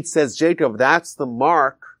indeed, says Jacob, that's the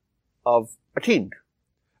mark of a king.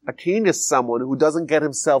 A king is someone who doesn't get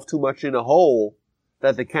himself too much in a hole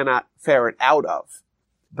that they cannot ferret out of.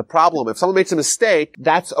 The problem, if someone makes a mistake,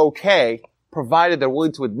 that's okay, provided they're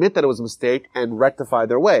willing to admit that it was a mistake and rectify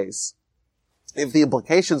their ways. If the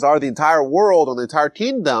implications are the entire world or the entire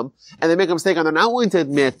kingdom, and they make a mistake and they're not willing to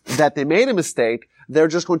admit that they made a mistake, they're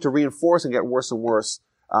just going to reinforce and get worse and worse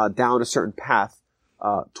down a certain path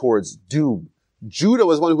towards doom. Judah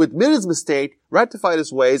was one who admitted his mistake, rectified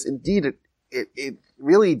his ways. Indeed, it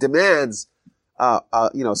really demands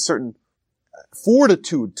certain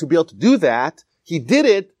fortitude to be able to do that. He did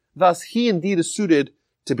it, thus he indeed is suited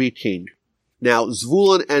to be king. Now,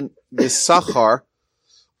 Zvulun and Yisachar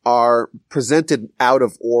are presented out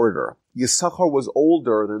of order. Yisachar was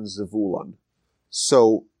older than Zvulun.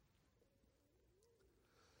 So,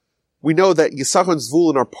 we know that Yisachar and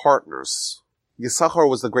Zvulun are partners. Yisachar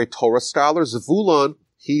was the great Torah scholar. Zvulun,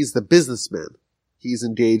 he's the businessman. He's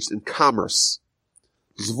engaged in commerce.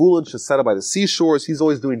 Zvulun should settle by the seashores. He's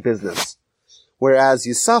always doing business. Whereas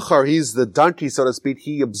Yisachar, he's the donkey, so to speak.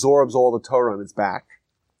 He absorbs all the Torah on his back.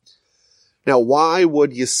 Now, why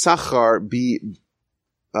would Yisachar be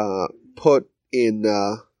put in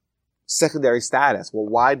secondary status? Well,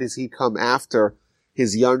 why does he come after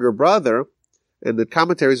his younger brother, and the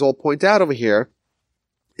commentaries all point out over here,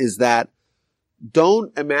 is that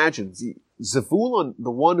don't imagine Zevulun, the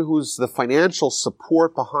one who's the financial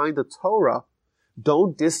support behind the Torah,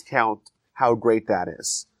 don't discount how great that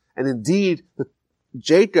is. And indeed,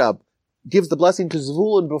 Jacob gives the blessing to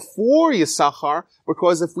Zevulun before Yisachar,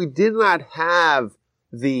 because if we did not have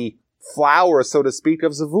the flower, so to speak,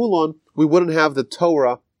 of Zevulun, we wouldn't have the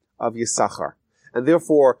Torah of Yisachar. And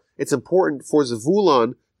therefore, it's important for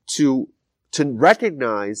Zevulun to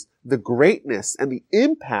recognize the greatness and the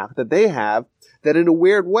impact that they have, that in a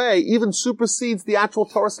weird way even supersedes the actual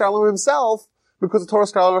Torah scholar himself, because the Torah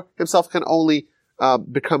scholar himself can only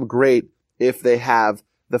become great if they have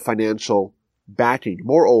the financial backing.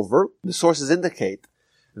 Moreover, the sources indicate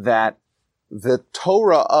that the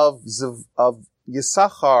Torah of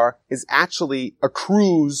Yisachar is actually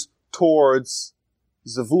accrues towards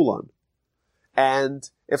Zevulun. And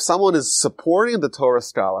if someone is supporting the Torah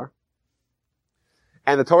scholar,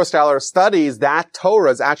 and the Torah scholar studies, that Torah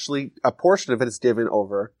is actually, a portion of it is given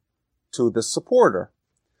over to the supporter.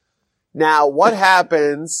 Now, what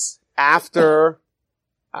happens after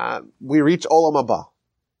we reach Olam Haba?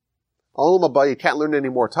 Olam Haba, you can't learn any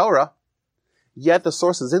more Torah, yet the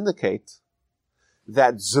sources indicate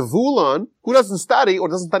that Zevulun, who doesn't study or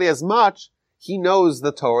doesn't study as much, he knows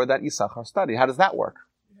the Torah that Yisachar studied. How does that work?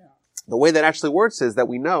 Yeah. The way that actually works is that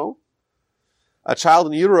we know a child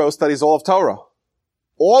in utero studies all of Torah.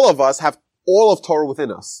 All of us have all of Torah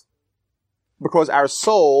within us, because our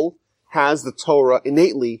soul has the Torah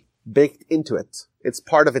innately baked into it. It's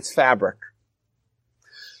part of its fabric.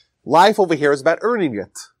 Life over here is about earning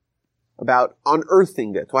it, about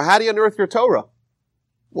unearthing it. Well, how do you unearth your Torah?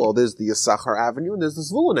 Well, there's the Yisachar Avenue and there's the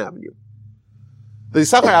Zvulun Avenue. The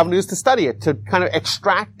Yisachar Avenue is to study it, to kind of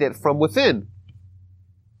extract it from within.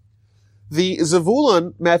 The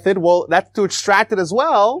Zevulun method, well, that's to extract it as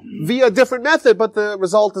well via a different method, but the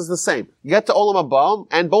result is the same. You get to Olam Haba,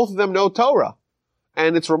 and both of them know Torah.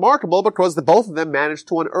 And it's remarkable because both of them managed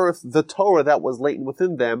to unearth the Torah that was latent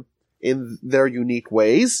within them in their unique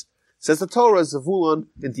ways. It says the Torah, Zevulun,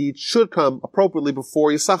 indeed, should come appropriately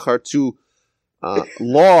before Yisachar to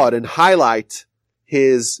laud and highlight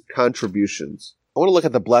his contributions. I want to look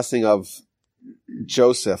at the blessing of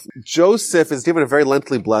Joseph. Joseph is given a very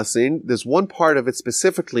lengthy blessing. There's one part of it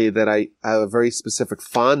specifically that I have a very specific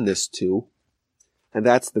fondness to, and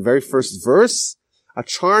that's the very first verse. A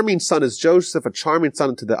charming son is Joseph, a charming son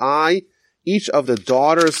unto the eye. Each of the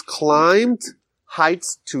daughters climbed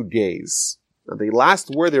heights to gaze. Now, the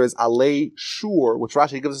last word there is alei shur, which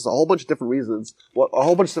Rashi gives us a whole bunch of different reasons, a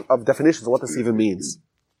whole bunch of definitions of what this even means.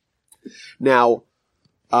 Now,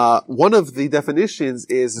 one of the definitions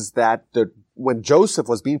is that when Joseph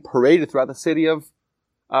was being paraded throughout the city of,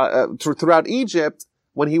 throughout Egypt,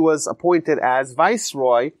 when he was appointed as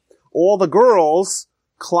viceroy, all the girls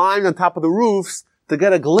climbed on top of the roofs to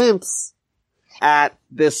get a glimpse at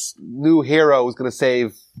this new hero who's going to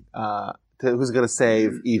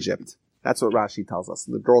save Egypt. That's what Rashi tells us.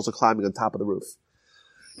 And the girls are climbing on top of the roof.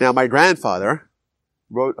 Now, my grandfather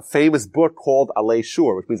wrote a famous book called Alei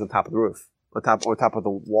Shur, which means on top of the roof, on top of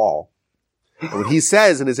the wall. And what he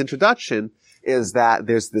says in his introduction is that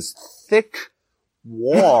there's this thick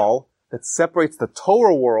wall that separates the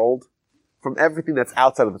Torah world from everything that's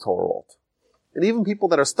outside of the Torah world. And even people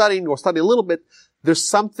that are studying or study a little bit, there's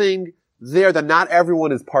something there that not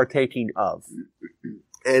everyone is partaking of.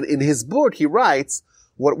 And in his book, he writes,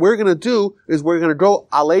 what we're going to do is we're going to go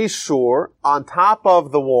alei shur on top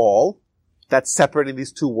of the wall that's separating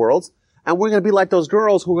these two worlds, and we're going to be like those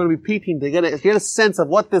girls who are going to be peeking to get a sense of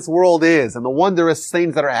what this world is and the wondrous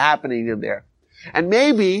things that are happening in there. And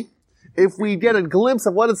maybe if we get a glimpse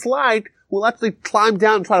of what it's like, we'll actually climb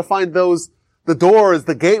down and try to find the doors,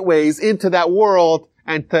 the gateways into that world,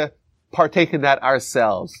 and to partake in that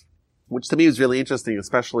ourselves. Which to me is really interesting,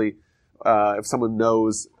 especially if someone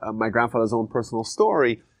knows my grandfather's own personal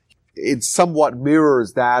story. It somewhat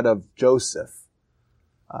mirrors that of Joseph,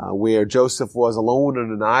 where Joseph was alone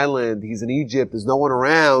on an island. He's in Egypt. There's no one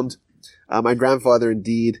around. My grandfather,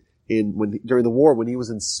 indeed, during the war, when he was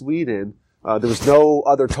in Sweden, there was no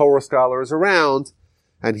other Torah scholars around,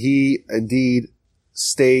 and he indeed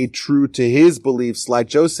stayed true to his beliefs like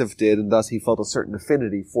Joseph did, and thus he felt a certain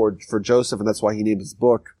affinity for Joseph, and that's why he named his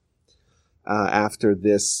book after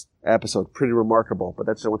this episode. Pretty remarkable, but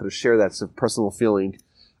I wanted to share that sort of personal feeling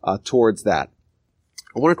towards that.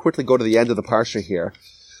 I want to quickly go to the end of the parsha here.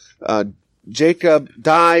 Jacob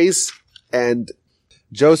dies, and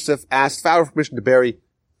Joseph asked Pharaoh for permission to bury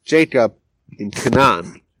Jacob in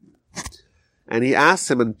Canaan. And he asks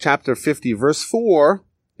him in chapter 50, verse 4,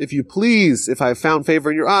 if you please, if I have found favor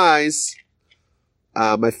in your eyes,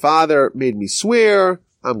 my father made me swear,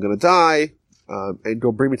 I'm going to die, and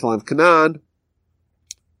go bring me to the land of Canaan.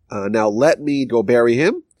 Now let me go bury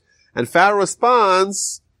him. And Pharaoh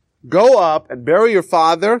responds, go up and bury your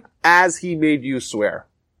father as he made you swear.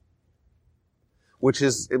 Which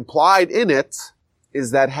is implied in it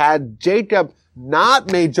is that had Jacob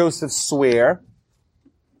not made Joseph swear,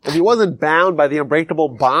 if he wasn't bound by the unbreakable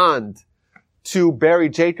bond to bury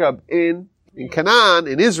Jacob in Canaan,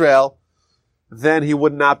 in Israel, then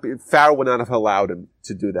Pharaoh would not have allowed him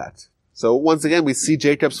to do that. So once again, we see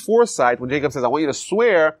Jacob's foresight. When Jacob says, I want you to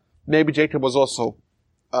swear, maybe Jacob was also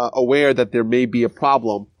aware that there may be a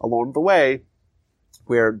problem along the way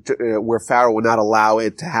where Pharaoh would not allow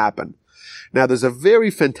it to happen. Now, there's a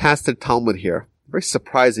very fantastic Talmud here, very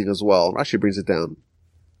surprising as well. Rashi brings it down.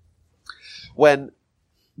 When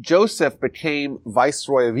Joseph became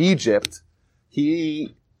viceroy of Egypt,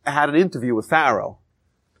 he had an interview with Pharaoh.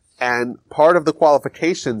 And part of the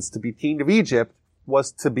qualifications to be king of Egypt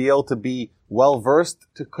was to be able to be well-versed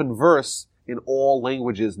to converse in all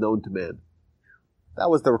languages known to man. That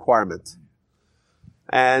was the requirement.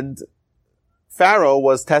 And Pharaoh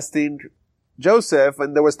was testing Joseph,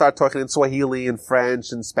 and they would start talking in Swahili and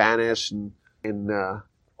French and Spanish and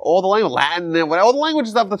all the language, Latin, and all the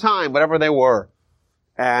languages of the time, whatever they were.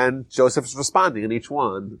 And Joseph's responding in each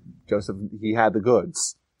one. He had the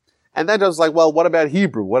goods. And then Joseph's like, well, what about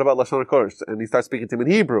Hebrew? What about Lashon HaKodesh? And he starts speaking to him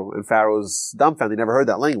in Hebrew. And Pharaoh's dumbfounded. He never heard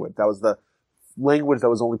that language. That was the language that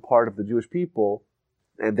was only part of the Jewish people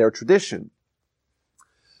and their tradition.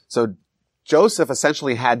 So Joseph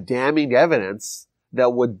essentially had damning evidence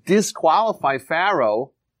that would disqualify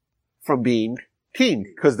Pharaoh from being king.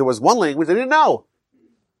 Because there was one language they didn't know.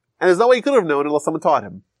 And there's no way he could have known unless someone taught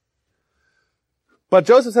him. But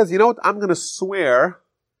Joseph says, you know what? I'm going to swear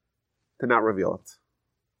to not reveal it.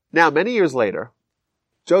 Now, many years later,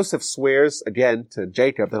 Joseph swears again to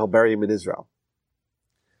Jacob that he'll bury him in Israel.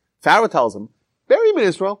 Pharaoh tells him, bury him in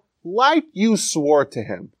Israel like you swore to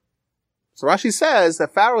him. So Rashi says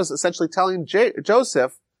that Pharaoh is essentially telling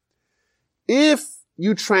Joseph, if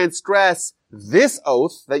you transgress this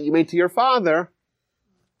oath that you made to your father,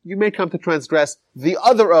 you may come to transgress the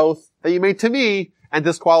other oath that you made to me and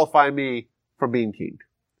disqualify me from being king.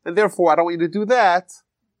 And therefore, I don't want you to do that.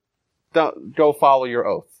 Don't go follow your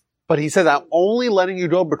oath. But he says, I'm only letting you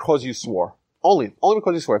go because you swore. Only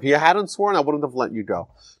because you swore. If you hadn't sworn, I wouldn't have let you go.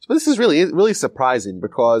 So this is really surprising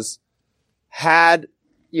because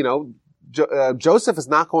Joseph is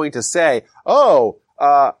not going to say,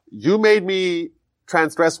 you made me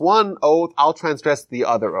transgress one oath, I'll transgress the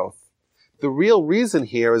other oath. The real reason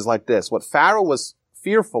here is like this. What Pharaoh was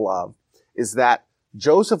fearful of is that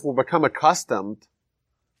Joseph will become accustomed,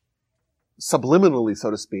 subliminally, so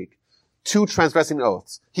to speak, to transgressing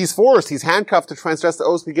oaths. He's handcuffed to transgress the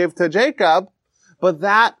oaths he gave to Jacob, but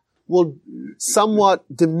that will somewhat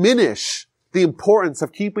diminish the importance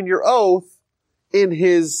of keeping your oath in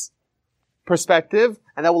his perspective,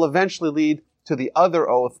 and that will eventually lead to the other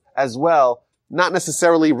oath as well. Not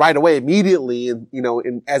necessarily right away, immediately,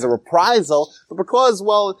 as a reprisal, but because,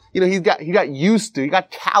 he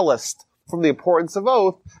got calloused from the importance of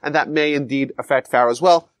oath, and that may indeed affect Pharaoh as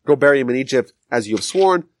well. Go bury him in Egypt as you have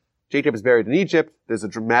sworn. Jacob is buried in Egypt. There's a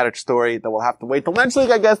dramatic story that we'll have to wait till next week,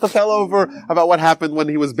 I guess, to tell over about what happened when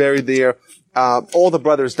he was buried there. All the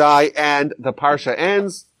brothers die, and the parsha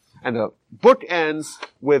ends, and the book ends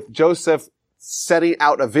with Joseph setting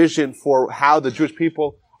out a vision for how the Jewish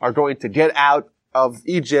people are going to get out of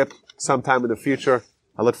Egypt sometime in the future.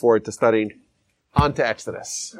 I look forward to studying on to Exodus.